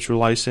family, with your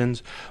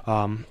license,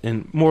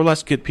 and more or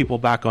less get people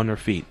back on their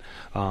feet.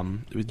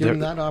 Give them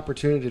that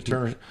opportunity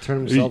to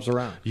turn themselves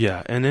around.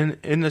 Yeah, and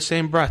in the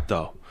same breath,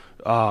 though,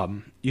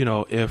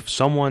 if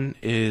someone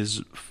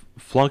is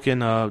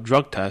flunking a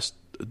drug test,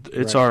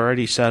 it's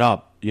already set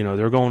up.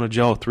 They're going to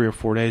jail 3 or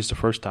 4 days the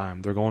first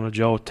time. They're going to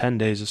jail 10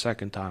 days the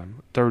second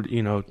time. Third,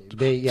 it's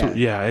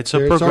a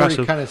progressive. It's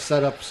already kind of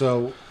set up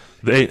so.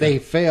 They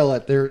fail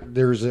at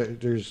there's a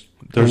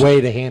way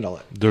to handle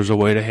it. There's a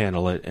way to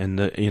handle it, and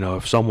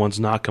if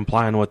someone's not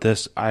complying with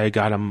this, I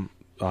got them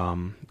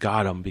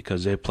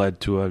because they pled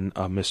to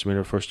a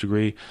misdemeanor first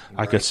degree.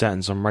 I could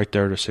sentence them right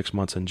there to 6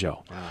 months in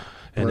jail.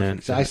 And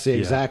then I see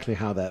exactly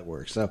how that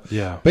works. So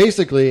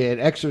basically, it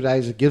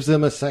extradites, it gives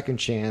them a second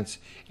chance,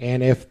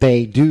 and if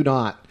they do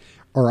not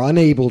are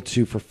unable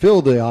to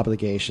fulfill the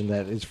obligation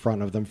that is in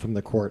front of them from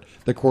the court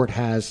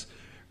has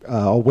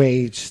a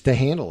way to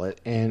handle it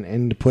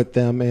and to put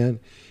them in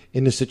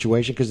the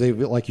situation, because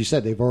like you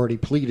said, they've already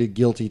pleaded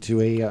guilty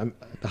to a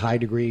high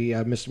degree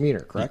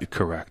misdemeanor.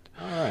 Correct.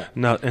 All right.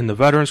 Now, and the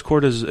Veterans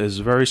Court is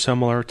very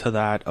similar to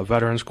that. A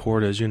Veterans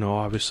Court is,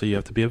 obviously you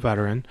have to be a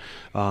veteran.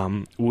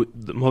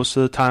 Most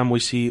of the time we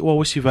see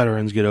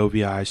veterans get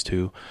OVIs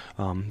too.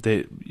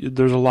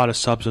 There's a lot of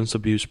substance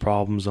abuse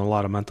problems and a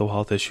lot of mental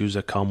health issues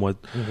that come with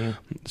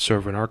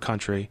serving our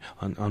country,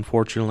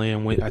 unfortunately,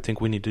 and I think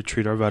we need to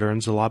treat our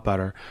veterans a lot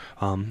better.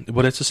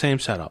 But it's the same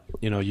setup.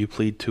 You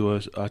plead to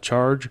a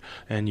charge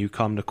and you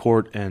come to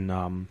court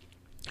and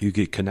you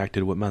get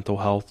connected with mental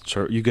health.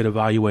 So you get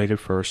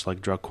evaluated first,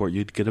 like drug court.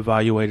 You'd get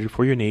evaluated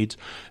for your needs,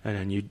 and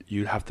then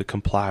you'd have to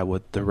comply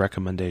with the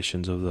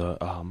recommendations of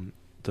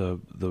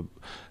the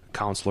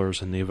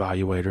counselors and the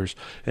evaluators.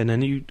 And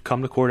then you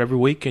come to court every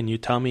week, and you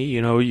tell me,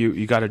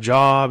 you got a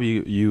job,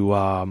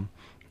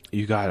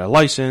 you got a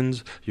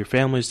license, your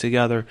family's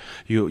together.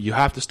 You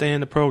have to stay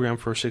in the program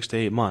for 6 to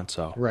 8 months.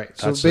 So right.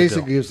 So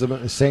basically, gives them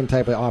the same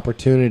type of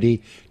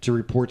opportunity to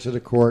report to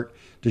the court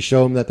to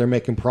show them that they're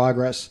making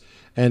progress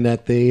and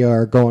that they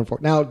are going for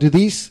it. Now, do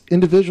these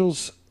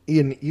individuals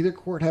in either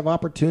court have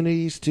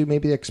opportunities to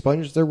maybe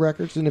expunge their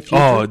records in the future?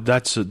 Oh,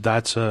 that's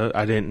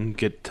I didn't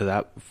get to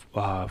that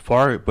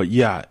far, but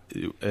yeah,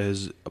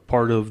 as a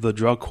part of the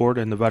drug court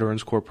and the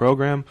Veterans Court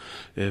program,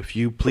 if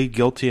you plead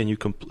guilty and you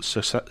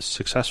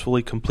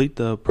successfully complete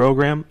the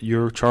program,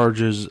 your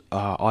charge is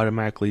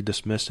automatically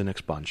dismissed and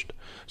expunged.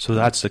 So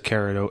that's the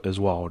carrot as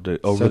well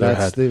over their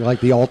head. So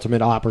that's the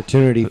ultimate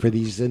opportunity for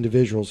these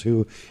individuals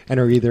who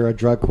enter either a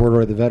drug court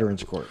or the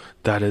Veterans Court.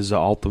 That is the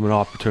ultimate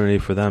opportunity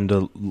for them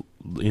to,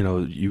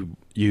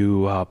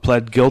 you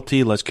pled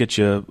guilty. Let's get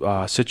you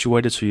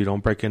situated so you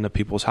don't break into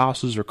people's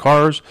houses or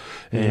cars,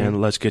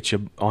 and let's get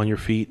you on your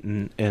feet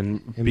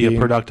and be a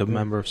productive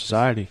member of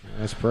society.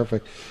 That's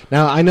perfect.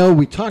 Now, I know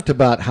we talked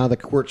about how the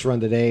courts run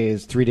today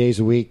is 3 days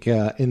a week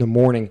in the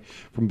morning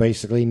from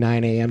basically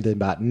 9 a.m. to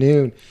about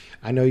noon.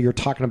 I know you're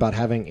talking about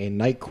having a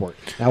night court.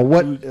 Now,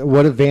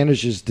 what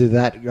advantages do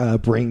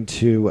that bring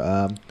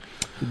to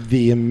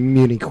the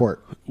Muni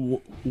Court?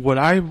 What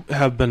I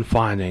have been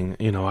finding,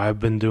 I've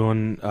been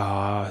doing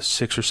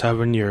 6 or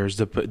 7 years,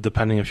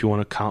 depending if you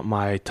want to count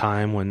my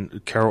time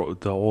when Carol,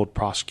 the old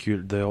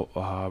prosecutor,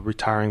 the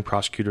retiring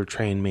prosecutor,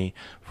 trained me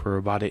for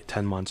about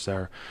 8-10 months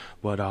there.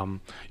 But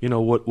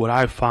what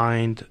I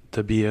find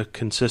to be a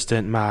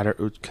consistent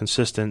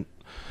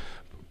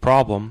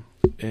problem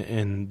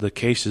in the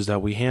cases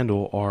that we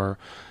handle are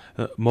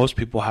most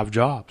people have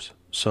jobs.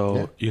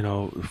 So,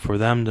 for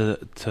them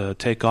to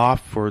take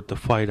off to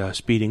fight a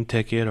speeding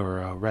ticket or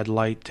a red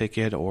light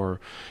ticket or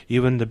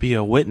even to be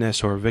a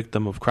witness or a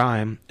victim of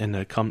crime and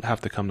to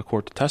have to come to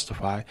court to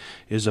testify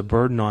is a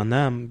burden on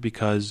them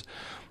because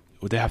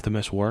they have to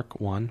miss work,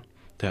 one.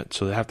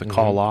 So they have to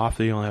call off.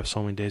 They only have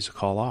so many days to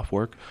call off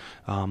work.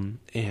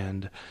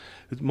 And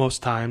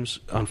most times,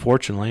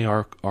 unfortunately,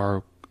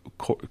 our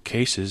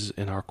cases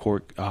in our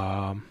court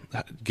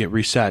get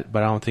reset,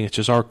 but I don't think it's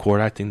just our court.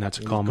 I think that's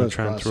a common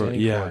trend through it.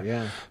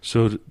 Yeah.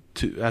 So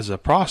as a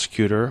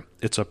prosecutor,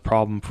 it's a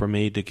problem for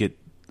me to get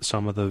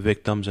some of the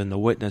victims and the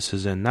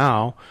witnesses in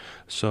now.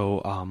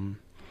 So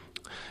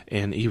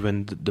and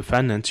even the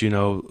defendants,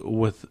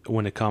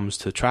 when it comes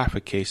to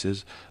traffic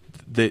cases,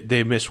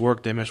 they miss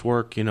work.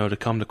 To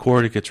come to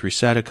court, it gets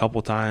reset a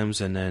couple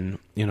times, and then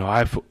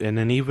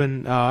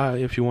even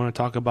if you want to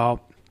talk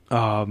about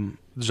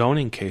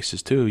zoning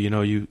cases too,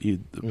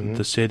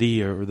 the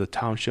city or the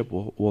township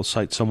will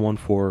cite someone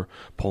for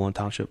Poland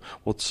Township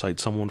will cite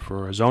someone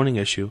for a zoning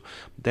issue.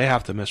 They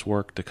have to miss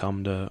work to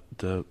come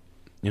to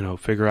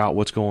figure out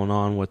what's going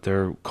on with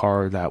their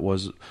car that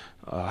was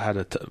had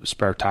a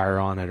spare tire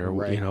on it or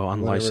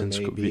unlicensed,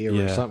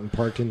 or something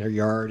parked in their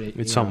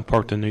yard. Something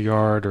parked in their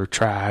yard or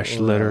trash,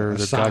 or litter, a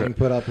sign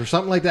put up or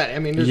something like that. I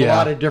mean, there's a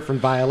lot of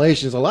different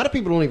violations. A lot of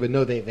people don't even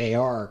know they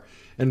are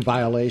in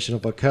violation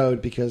of a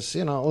code because,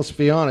 let's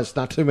be honest,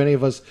 not too many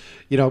of us,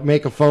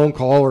 make a phone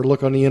call or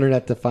look on the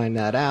internet to find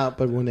that out.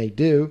 But when they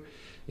do,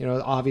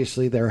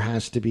 obviously there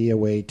has to be a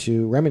way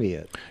to remedy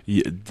it.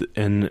 Yeah,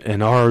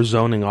 and our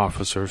zoning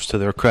officers, to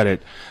their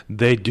credit,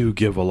 they do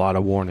give a lot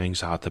of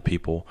warnings out to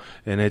people.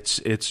 And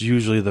it's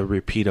usually the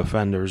repeat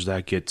offenders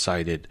that get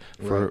cited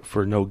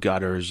for no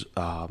gutters,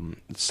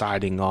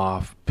 siding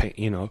off,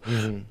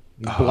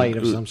 blight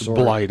of some sort.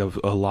 Blight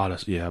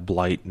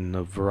in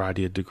a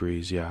variety of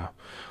degrees,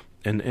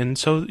 And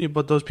so,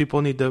 but those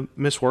people need to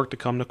miss work to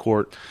come to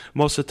court.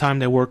 Most of the time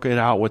they work it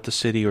out with the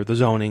city or the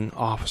zoning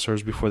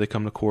officers before they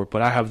come to court.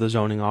 But I have the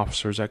zoning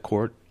officers at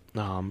court,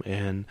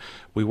 and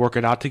we work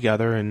it out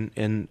together,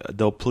 and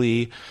they'll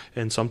plea.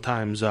 And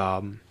sometimes,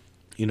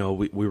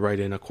 we write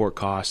in a court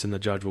cost, and the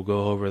judge will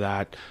go over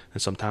that.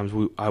 And sometimes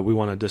we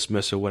want to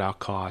dismiss it without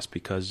cost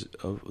because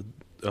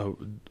of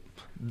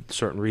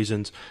certain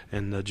reasons,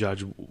 and the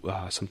judge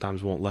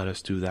sometimes won't let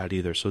us do that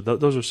either. So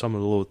those are some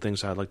of the little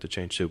things I'd like to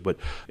change too. But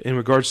in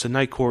regards to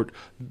night court,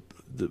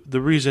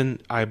 the reason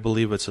I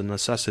believe it's a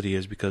necessity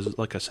is because,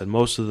 like I said,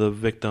 most of the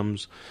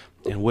victims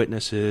and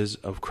witnesses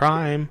of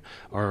crime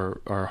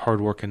are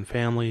hardworking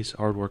families,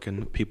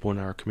 hardworking people in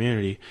our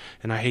community,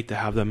 and I hate to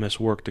have them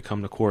miss work to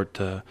come to court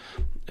to,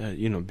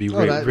 be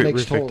that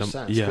makes total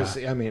sense. Yeah,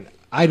 'cause, I mean,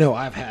 I know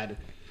I've had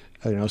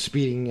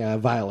speeding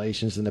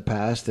violations in the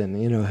past, and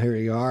here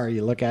you are.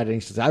 You look at it and he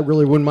says, "I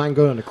really wouldn't mind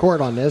going to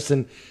court on this,"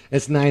 and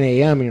it's 9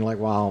 a.m. and you're like,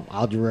 "Well,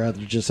 I'd rather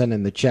just send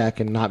in the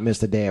check and not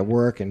miss a day at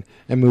work and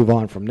move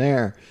on from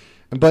there."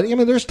 But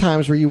there's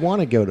times where you want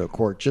to go to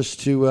court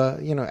just to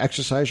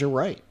exercise your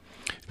right.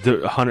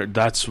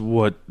 That's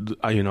what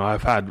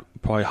I've had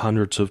probably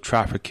hundreds of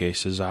traffic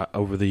cases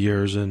over the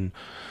years, and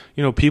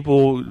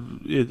people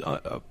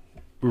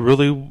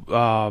really.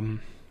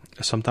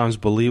 Sometimes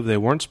believe they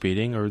weren't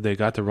speeding, or they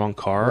got the wrong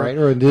car, right,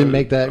 or didn't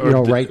make that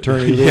right turn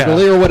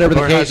illegally, or whatever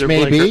the case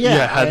may be.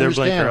 Yeah, had their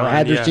blinker on, or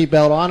had their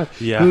seatbelt on.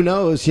 Yeah. Who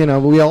knows?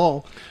 We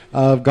all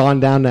have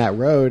gone down that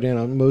road.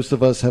 Most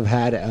of us have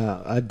had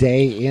a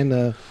day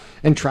in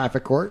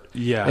traffic court.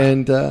 Yeah,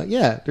 and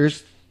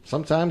there's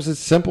sometimes it's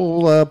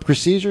simple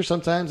procedure.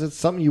 Sometimes it's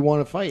something you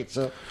want to fight.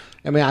 So,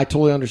 I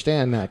totally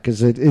understand that,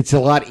 because it's a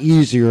lot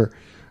easier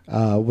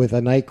with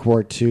a night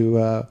court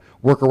to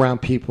work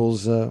around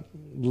people's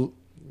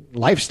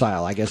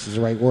lifestyle, I guess is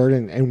the right word,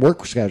 and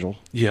work schedule.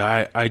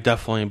 Yeah, I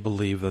definitely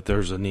believe that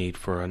there's a need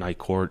for a night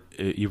court,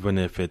 even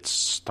if it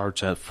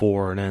starts at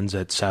 4 and ends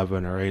at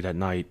 7 or 8 at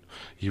night,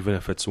 even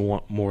if it's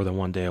more than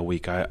one day a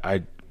week.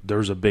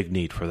 There's a big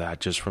need for that,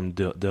 just from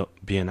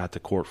being at the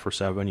court for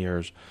 7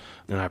 years,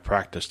 and I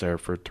practiced there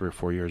for 3 or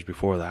 4 years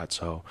before that.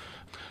 So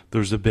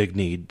there's a big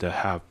need to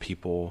have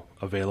people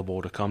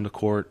available to come to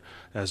court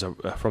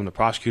from the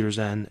prosecutor's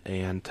end,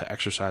 and to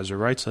exercise their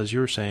rights, as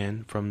you were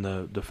saying, from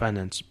the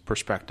defendant's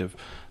perspective.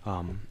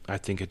 I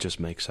think it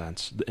just makes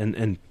sense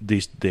in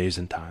these days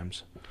and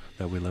times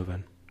that we live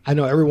in. I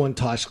know everyone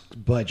talks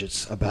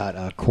budgets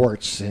about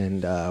courts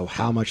and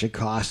how much it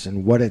costs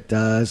and what it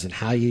does and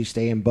how you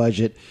stay in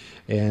budget.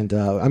 And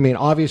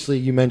obviously,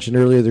 you mentioned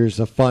earlier there's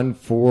a fund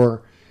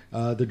for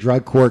the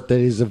drug court that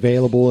is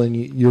available, and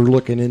you're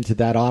looking into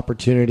that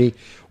opportunity.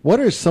 What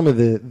are some of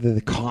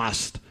the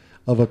cost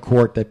of a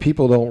court that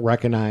people don't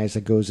recognize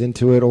that goes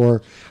into it,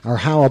 or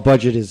how a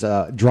budget is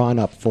drawn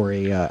up for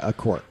a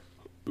court?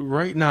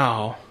 Right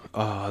now,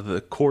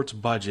 the court's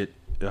budget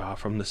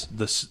from this.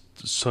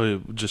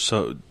 So just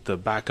to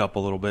back up a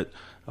little bit,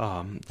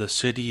 the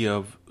city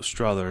of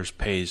Struthers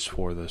pays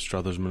for the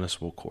Struthers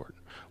Municipal Court.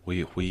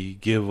 We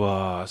give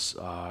us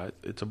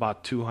it's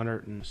about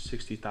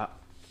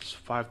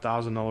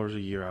 $265,000 a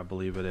year, I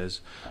believe it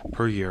is,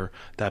 per year.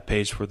 That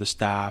pays for the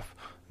staff,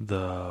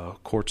 the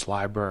court's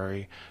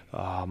library,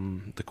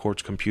 the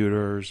court's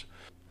computers,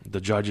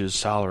 the judge's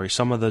salary.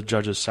 Some of the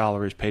judge's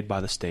salary is paid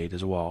by the state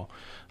as well.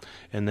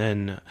 And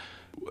then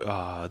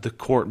the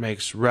court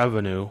makes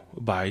revenue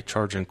by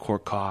charging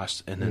court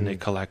costs, and then they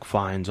collect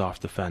fines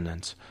off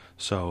defendants.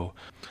 So,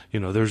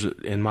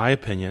 in my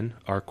opinion,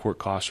 our court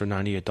costs are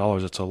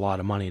 $98. It's a lot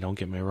of money. Don't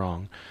get me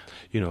wrong.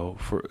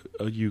 For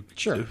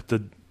sure.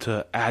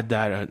 To add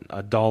that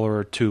a dollar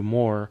or two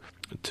more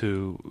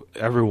to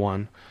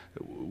everyone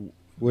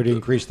would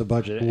increase the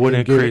budget. Would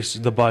increase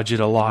the budget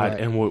a lot, right.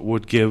 And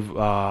would give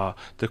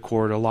the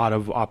court a lot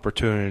of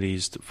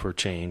opportunities for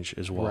change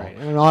as well. Right,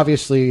 and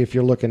obviously, if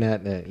you're looking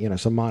at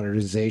some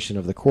modernization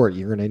of the court,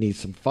 you're going to need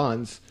some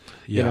funds.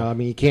 Yeah.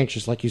 You can't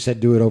just, like you said,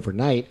 do it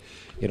overnight.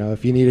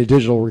 If you need a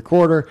digital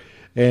recorder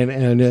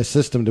and a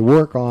system to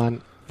work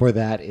on for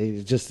that,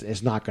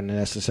 it's not going to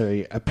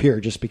necessarily appear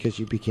just because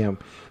you became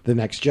the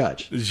next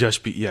judge.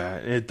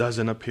 It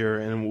doesn't appear,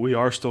 and we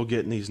are still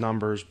getting these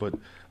numbers, but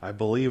I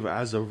believe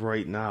as of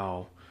right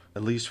now,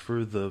 at least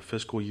for the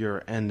fiscal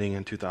year ending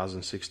in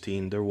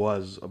 2016, there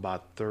was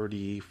about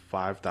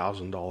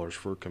 $35,000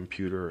 for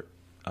computer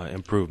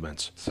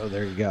improvements. So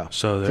there you go.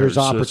 So there's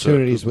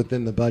opportunities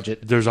within the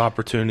budget. There's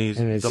opportunities.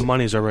 The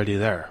money's already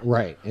there.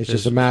 Right. It's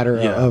just a matter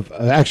of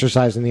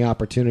exercising the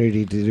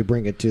opportunity to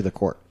bring it to the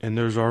court. And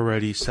there's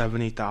already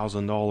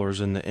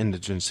 $70,000 in the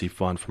indigency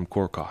fund from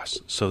court costs.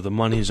 So the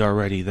money's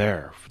already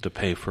there to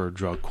pay for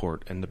drug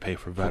court and to pay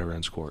for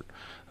veterans court.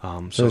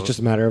 So it's just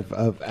a matter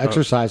of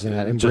exercising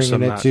that and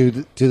bringing it to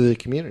the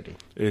community.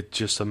 It's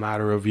just a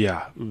matter of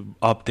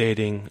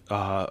updating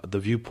the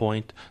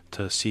viewpoint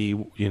to see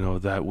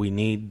that we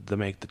need to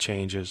make the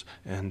changes,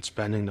 and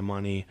spending the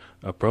money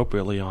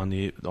appropriately on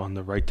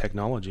the right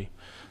technology.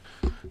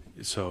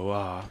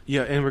 So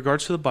in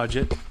regards to the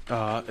budget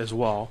as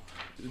well,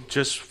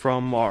 just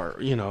from our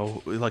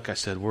like I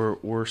said,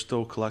 we're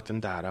still collecting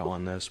data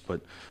on this,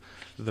 but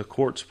the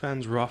court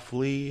spends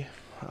roughly.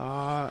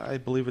 I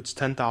believe it's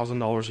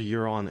 $10,000 a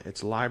year on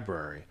its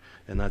library,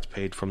 and that's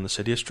paid from the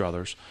city of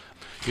Struthers.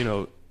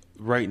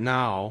 Right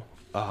now,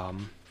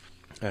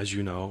 as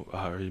you know,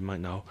 or you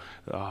might know,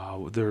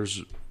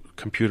 there's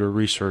computer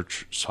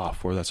research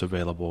software that's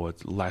available at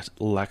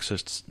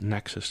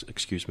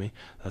LexisNexis,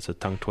 that's a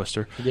tongue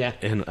twister,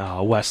 in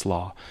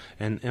Westlaw.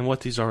 And what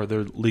these are,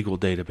 they're legal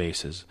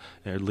databases.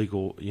 They're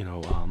legal,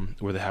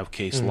 where they have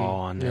case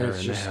law on there.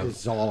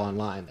 It's all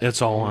online.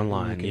 It's all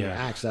online, you can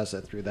access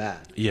it through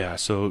that. Yeah,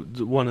 so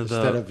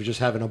instead of just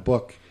having a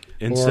book.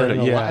 In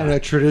a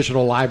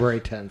traditional library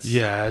tense.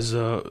 Yeah, as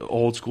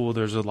old school,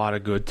 there's a lot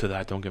of good to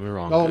that. Don't get me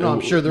wrong. Oh no,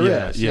 I'm sure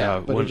there is.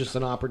 Yeah, but it's just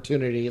an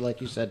opportunity, like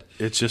you said.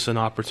 It's just an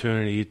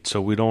opportunity, so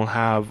we don't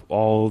have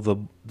all the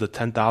the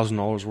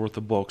 $10,000 worth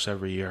of books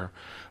every year,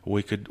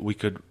 we could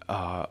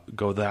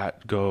go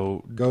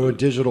a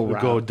digital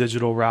route. Go a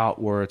digital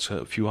route where it's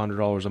a few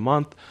 $100s a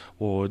month.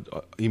 Will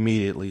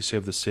immediately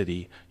save the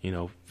city,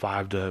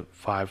 $5,000 to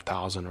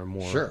 $5,000 or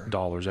more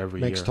dollars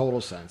every year. Makes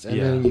total sense, and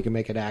then you can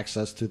make it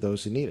access to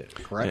those who need it.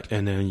 Correct,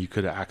 and then you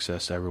could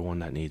access everyone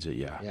that needs it.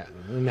 Yeah,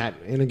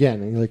 and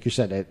again, like you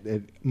said,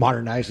 it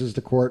modernizes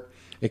the court.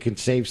 It can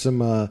save some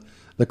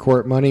the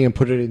court money and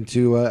put it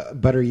into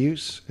better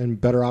use and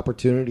better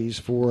opportunities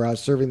for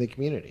serving the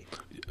community.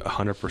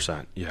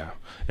 100%, yeah.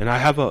 And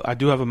I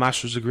do have a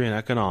master's degree in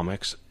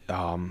economics,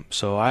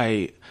 so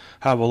I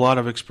have a lot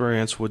of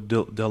experience with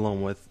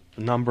dealing with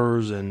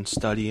numbers and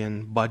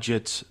studying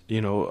budgets.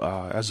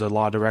 As a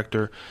law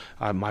director,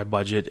 my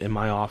budget in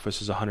my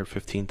office is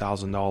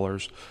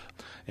 $115,000,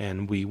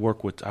 and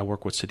I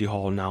work with City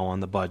Hall now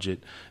on the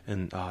budget,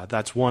 and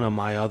that's one of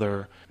my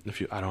other.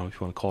 I don't know if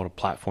you want to call it a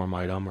platform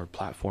item or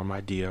platform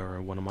idea,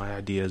 or one of my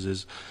ideas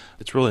is,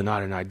 it's really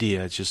not an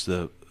idea. It's just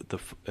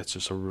it's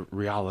just a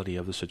reality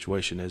of the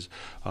situation. Is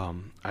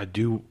I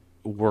do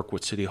work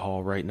with City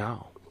Hall right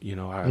now.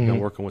 I've been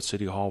working with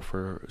City Hall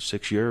for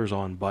 6 years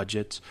on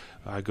budgets.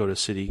 I go to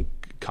city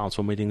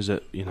council meetings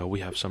that,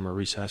 we have summer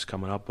recess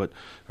coming up,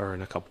 or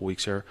in a couple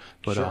weeks here.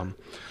 But, sure.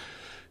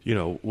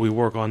 We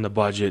work on the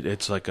budget.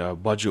 It's like a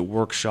budget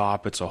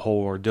workshop. It's a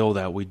whole ordeal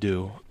that we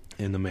do.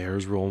 And the mayor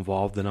is real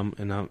involved in them.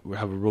 And we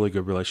have a really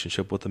good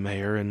relationship with the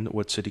mayor and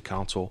with city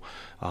council.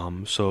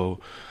 So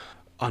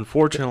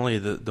unfortunately,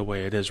 the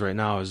way it is right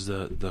now is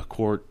the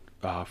court,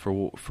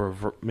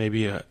 for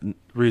maybe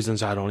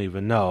reasons I don't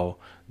even know,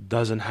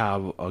 doesn't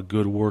have a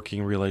good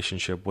working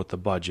relationship with the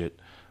budget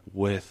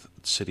with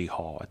City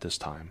Hall at this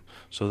time.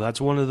 So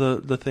that's one of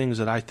the things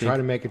that I think. Try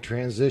to make a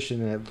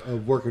transition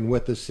of working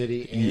with the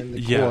city and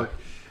the court,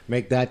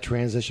 make that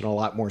transition a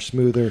lot more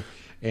smoother,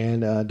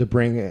 and to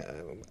bring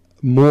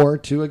more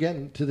to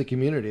the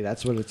community.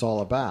 That's what it's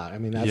all about. I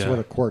mean, that's what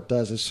a court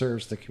does, is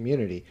serves the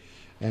community.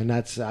 And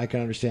I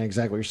can understand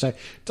exactly what you're saying.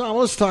 Tom,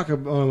 let's talk a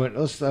moment.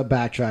 Let's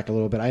backtrack a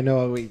little bit. I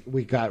know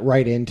we got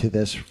right into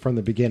this from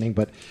the beginning,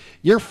 but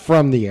you're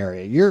from the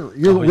area. You're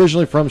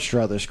originally from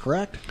Struthers,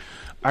 correct?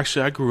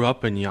 Actually, I grew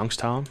up in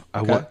Youngstown.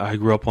 I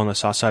grew up on the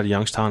south side of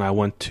Youngstown. I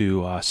went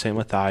to St.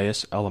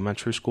 Matthias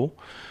Elementary School,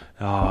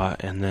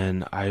 and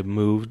then I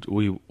moved.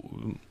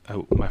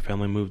 My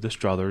family moved to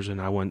Struthers,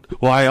 and I went.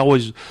 Well,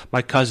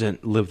 my cousin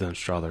lived in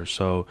Struthers,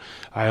 so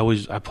I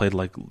played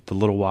like the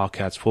Little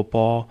Wildcats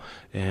football,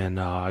 and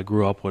I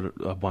grew up with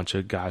a bunch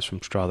of guys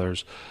from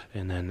Struthers,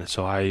 and then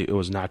it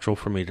was natural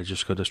for me to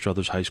just go to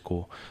Struthers High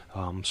School.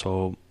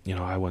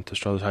 I went to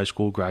Struthers High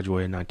School,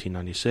 graduated in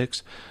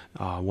 1996,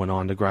 went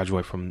on to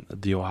graduate from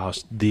the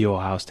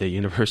Ohio State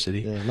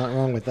University. Yeah, not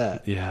wrong with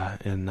that. Yeah,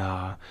 and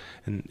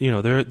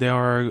they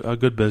are a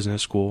good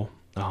business school.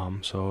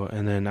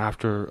 And then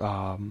after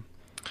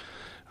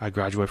I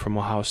graduated from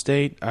Ohio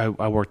State, I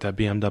worked at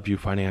BMW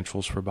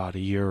Financials for about a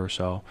year or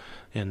so,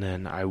 and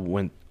then I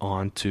went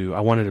on to,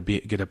 I wanted to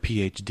get a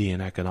PhD in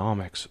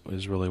economics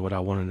is really what I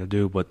wanted to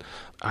do, but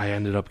I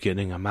ended up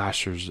getting a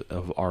Master's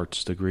of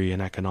Arts degree in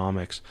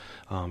economics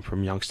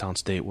from Youngstown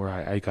State, where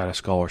I got a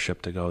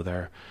scholarship to go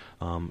there.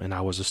 And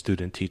I was a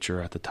student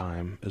teacher at the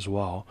time as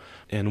well.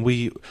 And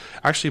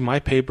my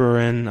paper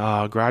in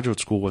graduate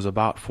school was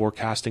about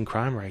forecasting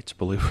crime rates,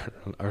 believe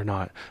it or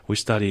not. We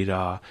studied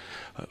how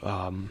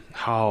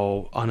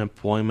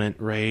unemployment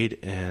rate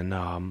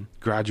and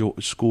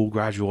school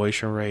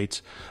graduation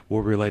rates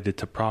were related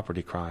to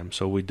property crime.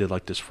 So we did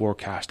like this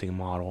forecasting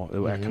model.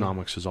 Mm-hmm.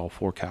 Economics is all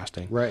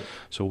forecasting. Right.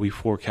 So we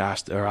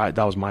forecast, that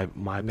was my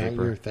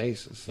paper. Your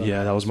thesis. So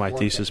yeah, that was my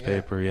thesis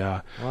paper,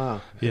 yeah.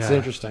 Wow. It's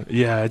interesting.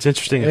 Yeah, it's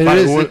interesting. And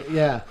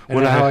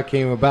how it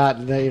came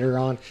about later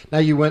on. Now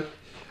you went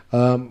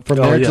from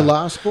there to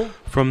law school?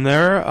 From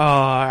there,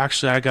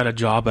 actually, I got a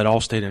job at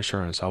Allstate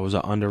Insurance. I was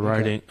an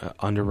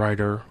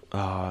underwriter.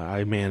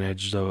 I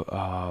managed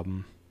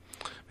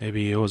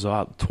maybe it was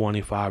about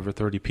 25 or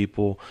 30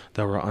 people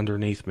that were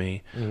underneath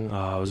me. Mm-hmm.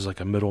 I was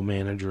like a middle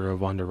manager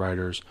of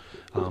underwriters.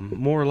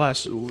 More or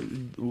less,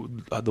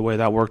 the way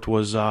that worked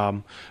was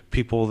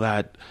people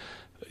that,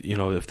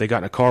 if they got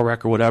in a car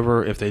wreck or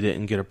whatever, if they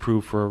didn't get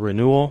approved for a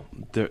renewal,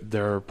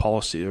 their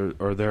policy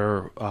or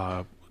their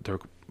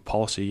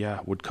policy,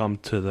 would come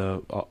to the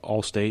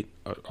Allstate,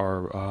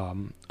 our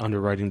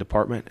underwriting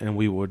department, and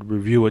we would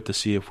review it to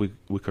see if we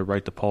could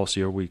write the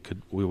policy or we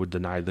would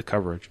deny the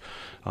coverage.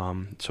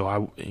 So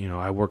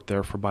I worked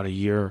there for about a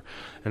year,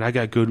 and I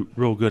got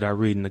real good at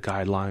reading the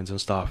guidelines and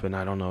stuff. And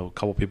I don't know, a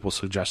couple people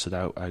suggested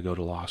I go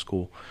to law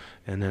school,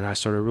 and then I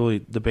started really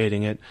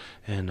debating it,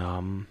 and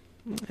I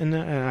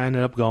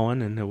ended up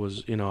going, and it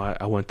was,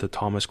 I went to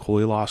Thomas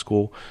Cooley Law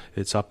School.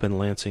 It's up in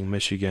Lansing,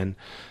 Michigan,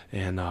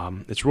 and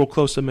it's real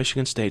close to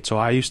Michigan State. So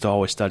I used to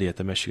always study at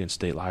the Michigan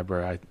State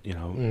Library.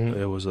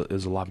 Mm-hmm. It was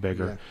a lot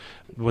bigger. Yeah.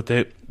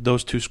 But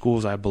those two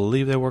schools, I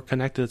believe they were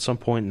connected at some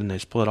point, and they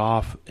split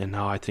off, and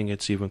now I think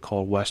it's even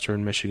called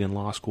Western Michigan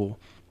Law School.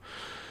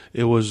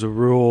 It was a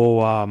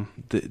rule. I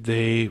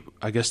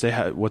guess they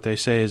had, what they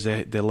say is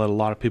they let a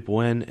lot of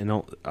people in,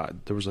 and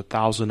there was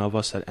 1,000 of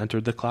us that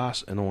entered the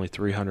class, and only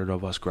 300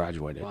 of us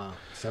graduated. Wow,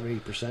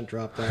 70%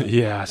 dropped out.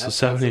 Yeah, so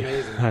 70.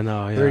 I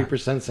know. Yeah.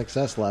 30%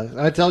 success level.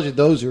 That tells you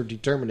those who are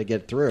determined to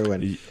get through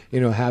and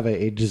have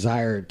a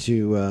desire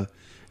to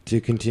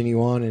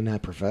continue on in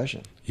that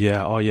profession.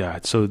 Yeah. Oh, yeah.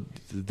 So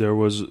there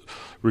was,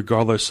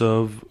 regardless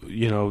of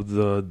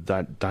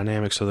the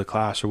dynamics of the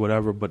class or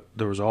whatever, but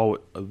there was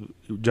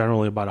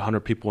generally about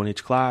 100 people in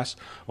each class.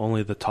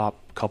 Only the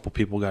top couple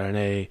people got an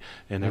A,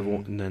 and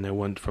everyone, and then it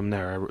went from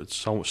there.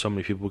 So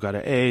many people got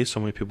an A, so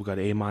many people got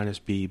A minus,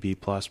 B, B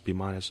plus, B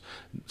minus.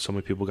 So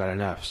many people got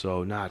an F.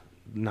 So not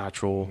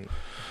natural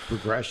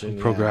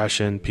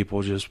progression.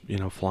 People just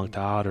flunked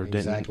out or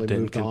didn't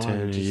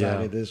continue.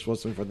 Decided this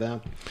wasn't for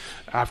them.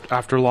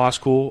 After law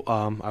school,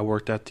 I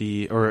worked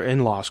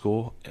in law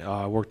school.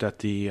 I worked at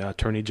the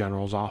Attorney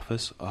General's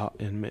office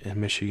in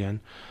Michigan.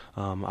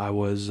 I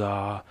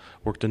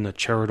worked in the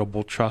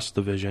Charitable Trust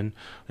Division,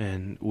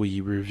 and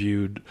we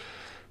reviewed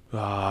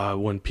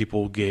when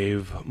people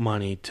gave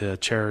money to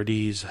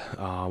charities.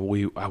 I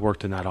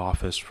worked in that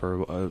office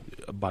for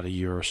about a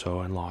year or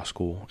so in law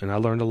school, and I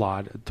learned a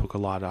lot. I took a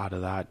lot out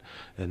of that,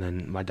 and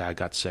then my dad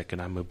got sick,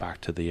 and I moved back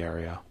to the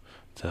area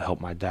to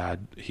help my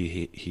dad.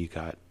 He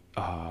got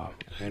I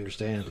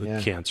understand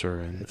cancer,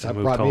 and that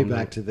brought me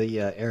back to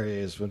the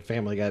areas when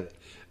family got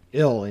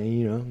ill, and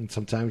and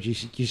sometimes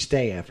you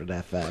stay after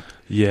that fact,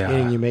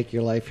 and you make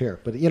your life here.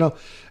 But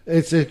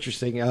it's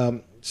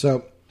interesting.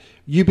 So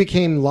you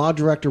became law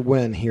director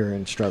when here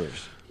in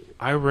Struthers?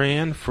 I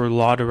ran for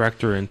law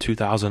director in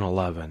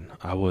 2011.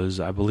 I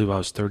believe I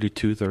was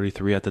 32,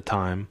 33 at the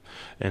time,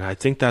 and I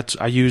think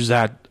I use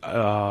that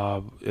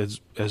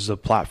as a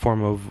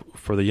platform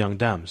for the young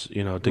Dems,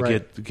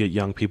 to get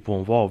young people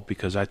involved,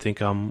 because I think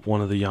I'm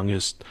one of the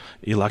youngest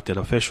elected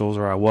officials,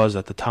 or I was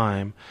at the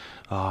time,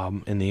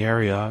 in the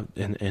area,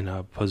 in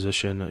a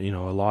position,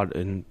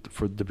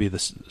 to be the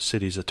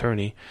city's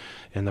attorney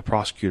and the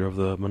prosecutor of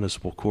the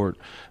municipal court.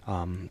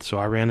 So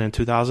I ran in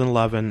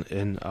 2011,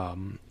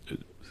 and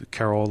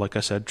Carol, like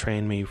I said,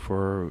 trained me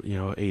for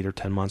 8 or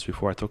 10 months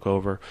before I took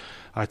over.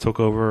 I took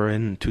over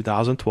in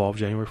 2012,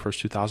 January 1st,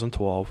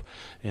 2012,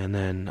 and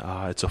then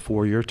it's a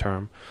 4-year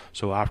term.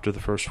 So after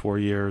the first 4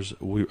 years,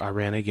 I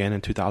ran again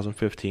in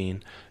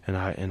 2015, and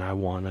I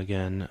won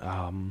again.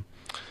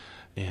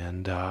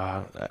 And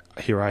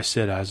here I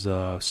sit as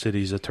the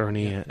city's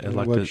attorney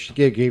elected. Which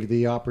gave you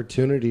the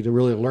opportunity to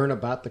really learn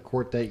about the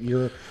court that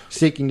you're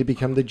seeking to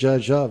become the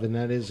judge of, and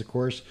that is, of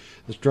course,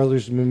 the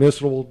Struthers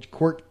Municipal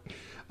Court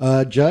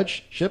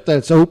judgeship.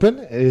 That's open.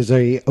 It is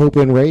a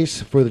open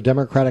race for the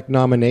Democratic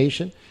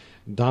nomination.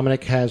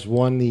 Dominic has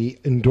won the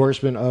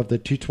endorsement of the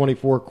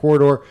 224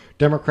 Corridor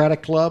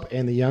Democratic Club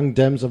and the Young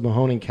Dems of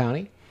Mahoning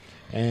County.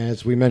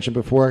 As we mentioned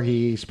before,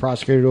 he's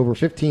prosecuted over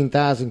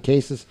 15,000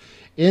 cases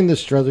in the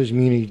Struthers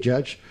Community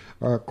Judge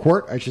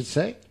Court, I should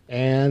say.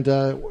 And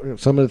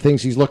some of the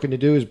things he's looking to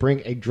do is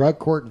bring a drug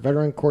court,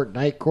 veteran court,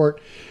 night court,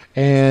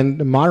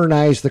 and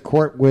modernize the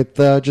court with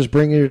just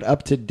bringing it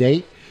up to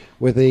date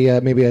with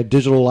maybe a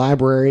digital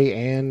library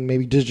and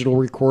maybe digital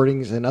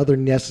recordings and other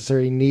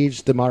necessary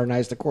needs to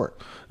modernize the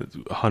court.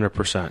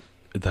 100%.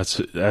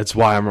 That's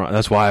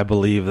why I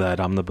believe that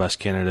I'm the best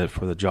candidate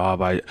for the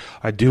job.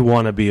 I do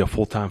want to be a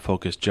full-time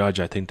focused judge.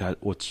 I think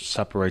that what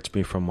separates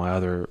me from my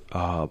other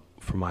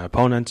from my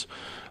opponents.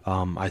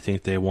 I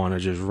think they want to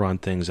just run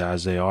things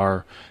as they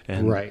are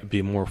and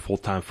be more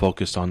full-time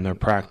focused on their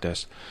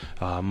practice.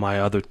 My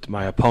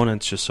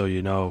opponents, just so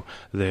you know,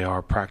 they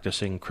are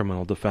practicing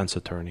criminal defense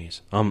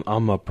attorneys. I'm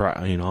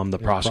the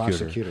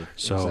prosecutor.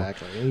 So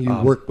exactly. And you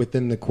work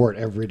within the court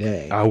every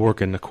day. I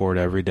work in the court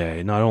every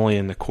day. Not only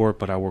in the court,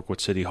 but I work with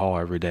City Hall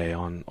every day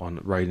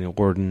on writing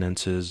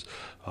ordinances,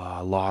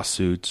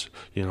 lawsuits.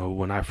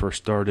 When I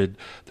first started,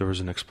 there was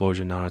an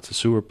explosion down at the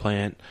sewer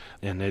plant,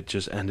 and it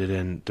just ended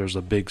in there's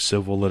a big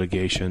civil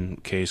litigation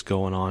case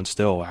going on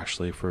still,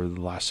 actually, for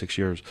the last 6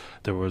 years.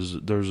 There's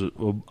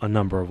a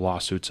number of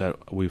lawsuits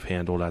that we've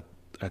handled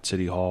at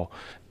City Hall.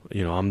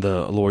 I'm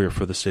the lawyer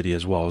for the city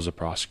as well as a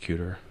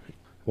prosecutor.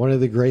 One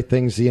of the great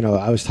things,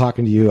 I was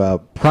talking to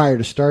you prior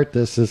to start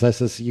this, is I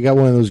says, you got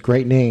one of those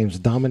great names,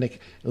 Dominic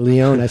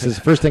Leone. I says,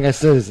 the first thing I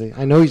said is,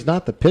 I know he's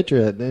not the pitcher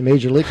at the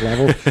major league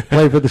level.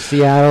 Played for the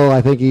Seattle.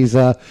 I think he's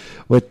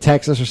with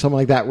Texas or something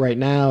like that right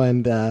now.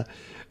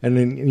 And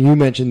then you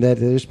mentioned that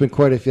there's been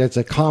quite a few. It's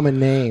a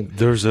common name.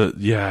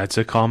 It's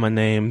a common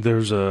name.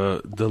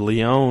 The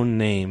Leone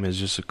name is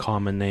just a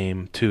common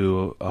name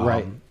too,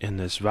 in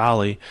this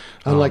valley.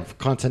 Unlike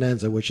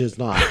Continenza, which is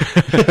not.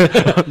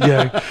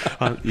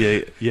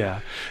 Yeah.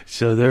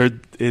 So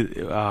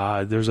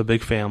there's a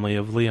big family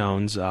of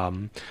Leones.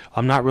 I'm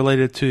not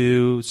related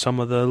to some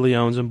of the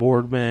Leones in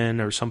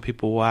Boardman, or some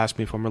people will ask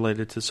me if I'm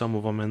related to some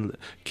of them in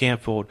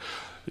Canfield.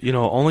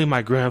 only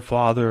my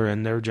grandfather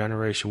and their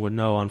generation would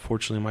know.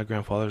 Unfortunately, my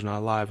grandfather's not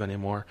alive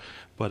anymore,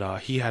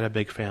 but he had a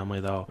big family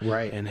though,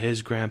 Right. And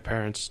his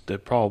grandparents,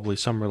 did probably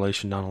some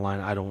relation down the line.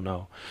 I don't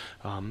know.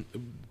 I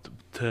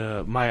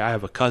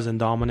have a cousin,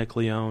 Dominic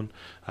Leone.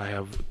 I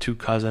have two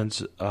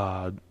cousins.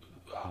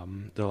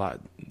 The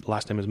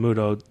last name is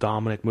Muto,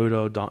 Dominic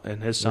Muto,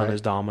 and his son Right.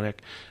 is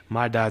Dominic.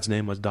 My dad's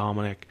name was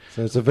Dominic.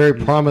 So it's a very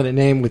prominent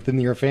name within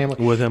your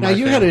family. Within now, my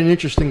you had family. an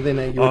interesting thing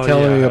that you were Oh,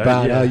 telling me yeah,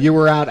 about. yeah. You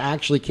were out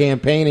actually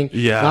campaigning,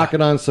 Yeah.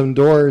 knocking on some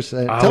doors.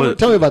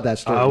 Tell me about that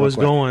story. I real was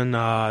quick. going,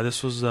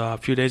 this was a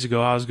few days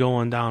ago, I was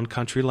going down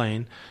Country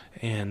Lane,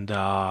 and,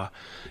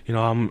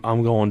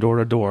 I'm going door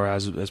to door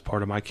as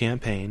part of my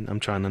campaign. I'm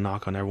trying to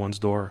knock on everyone's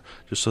door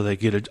just so they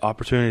get an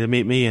opportunity to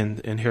meet me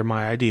and hear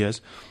my ideas.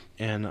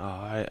 And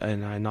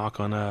I knock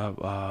on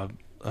a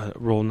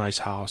real nice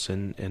house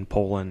in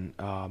Poland,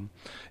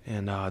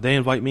 and they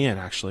invite me in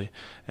actually.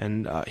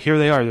 And here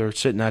they are. They're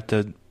sitting at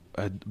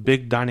a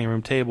big dining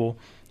room table,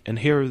 and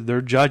here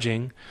they're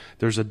judging.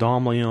 There's a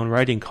Dom Leone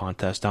writing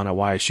contest down at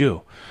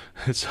YSU,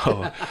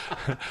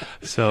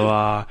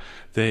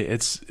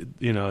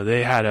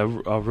 they had a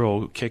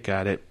real kick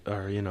at it,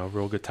 or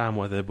real good time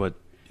with it, but.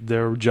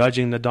 They're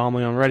judging the Dom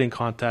Leone writing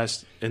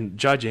contest and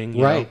judging.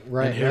 Right.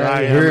 And here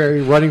I am. Here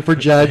you're running for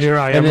judge. Here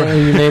I am.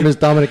 And your name is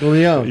Dominic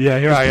Leone. Yeah,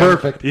 here It's I am.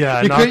 perfect.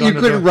 Yeah, you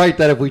couldn't write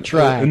that if we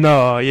tried.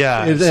 No,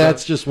 yeah.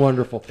 That's just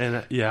wonderful.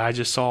 And I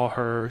just saw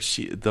her.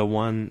 The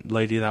one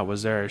lady that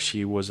was there,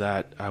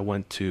 I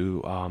went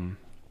to,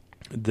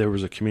 there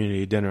was a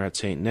community dinner at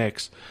St.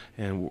 Nick's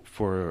and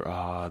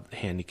for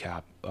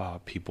handicapped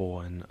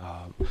people and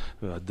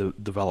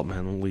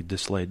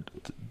developmentally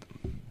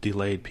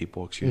delayed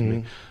people,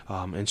 me.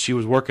 And she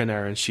was working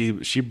there, and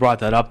she brought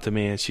that up to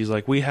me, and she's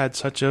like, we had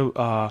such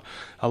a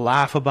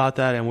laugh about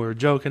that, and we were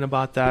joking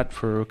about that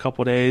for a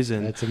couple of days,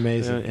 and that's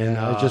amazing. And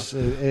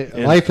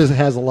life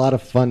has a lot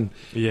of fun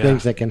Yeah.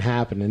 things that can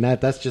happen, and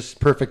that's just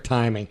perfect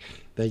timing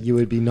that you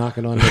would be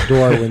knocking on the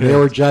door when they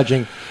were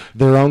judging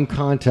their own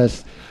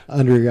contest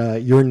under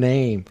your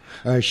name,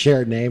 or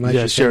shared name, I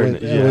should say,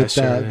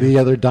 with the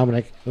other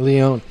Dominic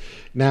Leone.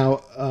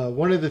 Now,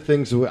 one of the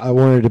things I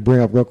wanted to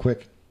bring up real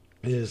quick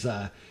is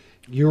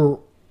you're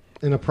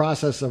in the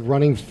process of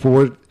running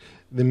for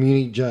the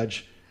Muni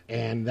judge,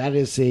 and that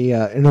is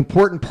an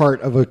important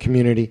part of a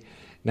community.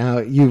 Now,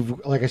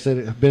 you've, like I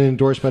said, been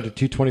endorsed by the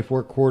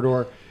 224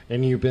 corridor,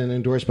 and you've been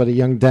endorsed by the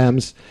Young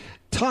Dems.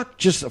 Talk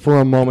just for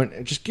a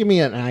moment. Just give me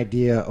an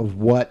idea of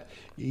what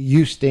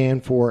you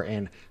stand for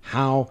and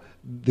how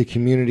the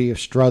community of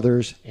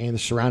Struthers and the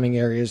surrounding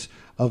areas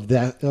of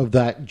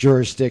that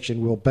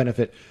jurisdiction will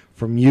benefit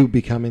from you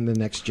becoming the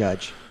next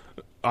judge.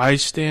 I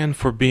stand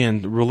for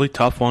being really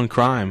tough on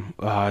crime,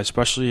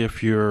 especially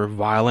if you're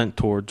violent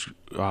towards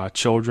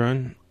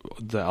children,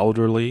 the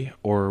elderly,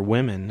 or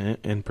women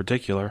in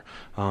particular.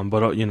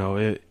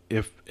 Or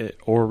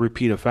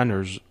repeat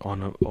offenders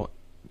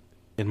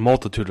in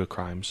multitude of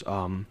crimes.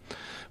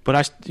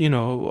 But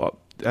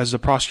as a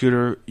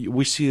prosecutor,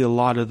 we see a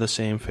lot of the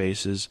same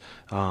faces,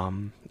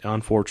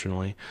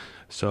 unfortunately.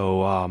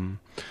 So,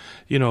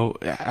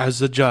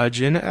 as a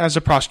judge and as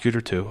a prosecutor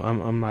too,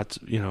 I'm not,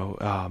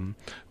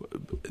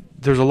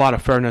 there's a lot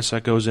of fairness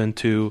that goes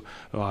into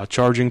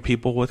charging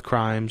people with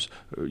crimes.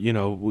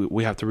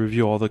 We have to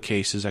review all the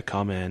cases that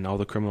come in, all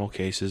the criminal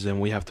cases, and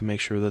we have to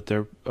make sure that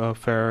they're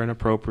fair and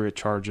appropriate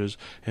charges,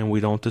 and we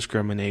don't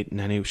discriminate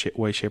in any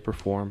way, shape, or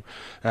form.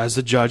 As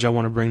the judge, I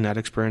want to bring that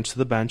experience to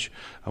the bench.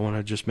 I want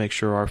to just make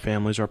sure our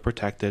families are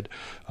protected.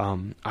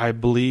 I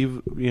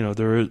believe,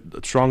 there is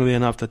strongly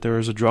enough that there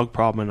is a drug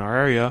problem in our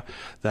area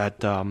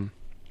that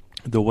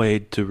the way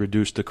to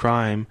reduce the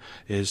crime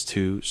is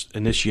to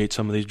initiate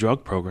some of these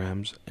drug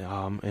programs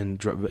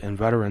and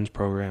veterans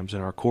programs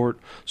in our court,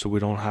 so we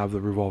don't have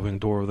the revolving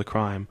door of the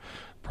crime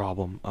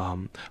problem.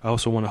 I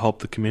also want to help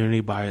the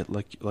community by,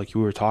 like you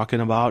were talking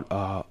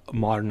about,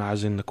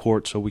 modernizing the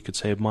court so we could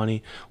save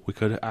money. We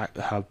could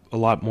have a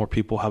lot more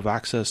people have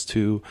access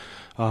to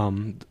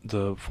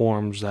the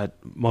forms that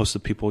most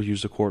of the people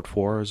use the court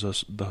for,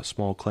 as the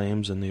small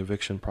claims and the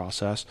eviction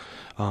process,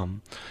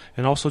 and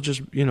also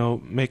just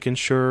making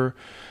sure.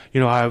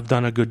 I've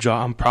done a good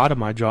job. I'm proud of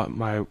my job,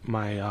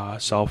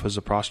 myself as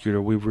a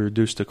prosecutor. We've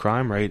reduced the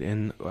crime rate,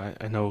 and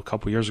I know a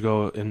couple years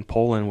ago in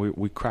Poland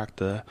we cracked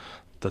the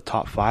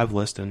top 5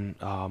 list in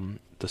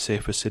the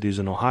safest cities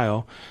in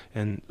Ohio,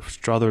 and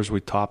Struthers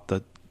we topped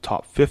the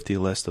top 50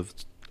 list of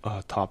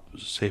top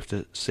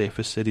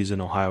safest cities in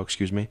Ohio.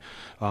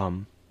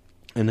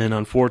 And then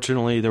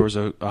unfortunately there was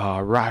a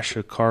rash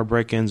of car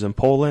break-ins in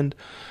Poland,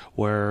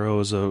 where it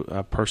was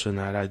a person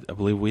that I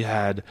believe we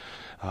had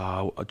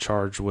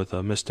charged with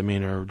a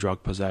misdemeanor of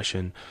drug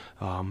possession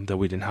that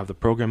we didn't have the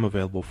program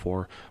available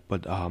for,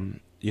 but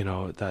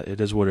that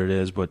it is what it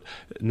is. But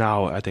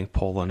now I think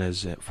Poland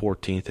is at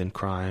 14th in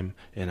crime,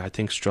 and I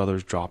think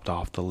Struthers dropped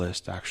off the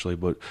list actually.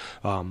 But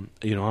I'm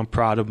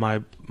proud of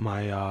my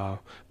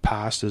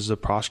past as a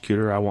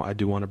prosecutor. I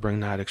do want to bring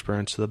that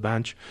experience to the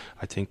bench.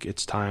 I think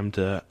it's time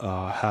to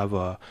have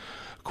a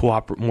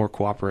more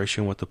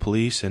cooperation with the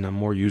police and a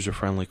more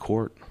user-friendly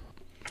court.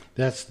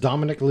 That's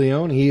Dominic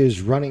Leone. He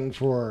is running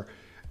for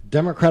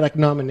Democratic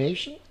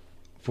nomination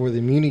for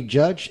the Muni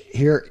Judge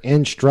here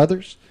in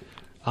Struthers.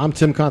 I'm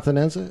Tim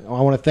Continenza.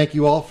 I want to thank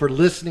you all for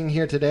listening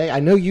here today. I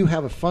know you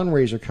have a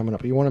fundraiser coming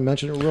up. You want to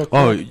mention it real quick?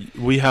 Oh,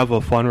 we have a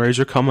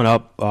fundraiser coming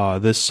up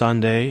this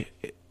Sunday,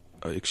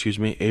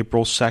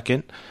 April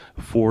 2nd,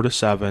 4 to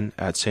 7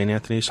 at St.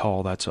 Anthony's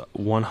Hall. That's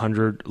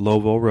 100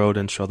 Lowville Road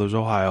in Struthers,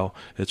 Ohio.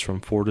 It's from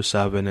 4 to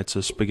 7. It's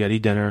a spaghetti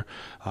dinner.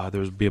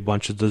 There'll be a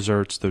bunch of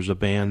desserts. There's a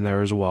band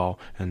there as well,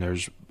 and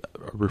there's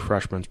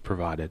refreshments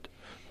provided.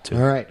 All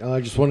right.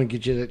 I just want to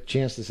get you the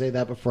chance to say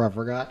that before I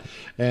forgot.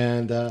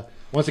 And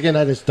once again,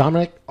 that is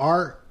Dominic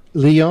R.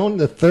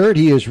 Leone III.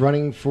 He is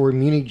running for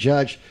Muni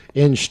Judge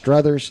in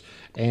Struthers.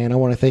 And I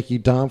want to thank you,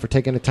 Dom, for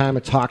taking the time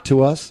to talk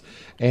to us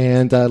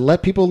and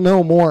let people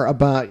know more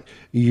about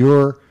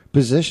your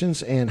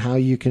positions and how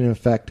you can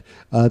affect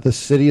the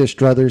city of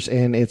Struthers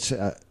and its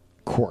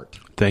court.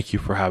 Thank you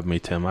for having me,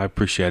 Tim. I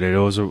appreciate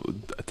it.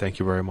 Thank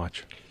you very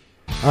much.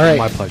 All right.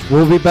 My pleasure.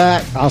 We'll be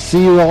back. I'll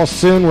see you all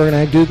soon. We're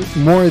going to do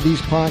more of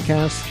these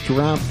podcasts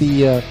throughout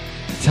the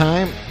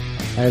time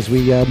as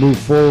we move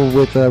forward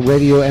with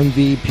Radio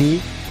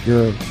MVP,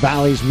 your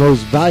Valley's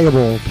most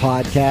valuable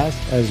podcast,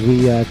 as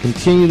we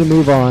continue to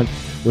move on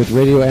with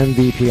Radio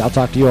MVP. I'll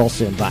talk to you all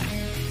soon. Bye.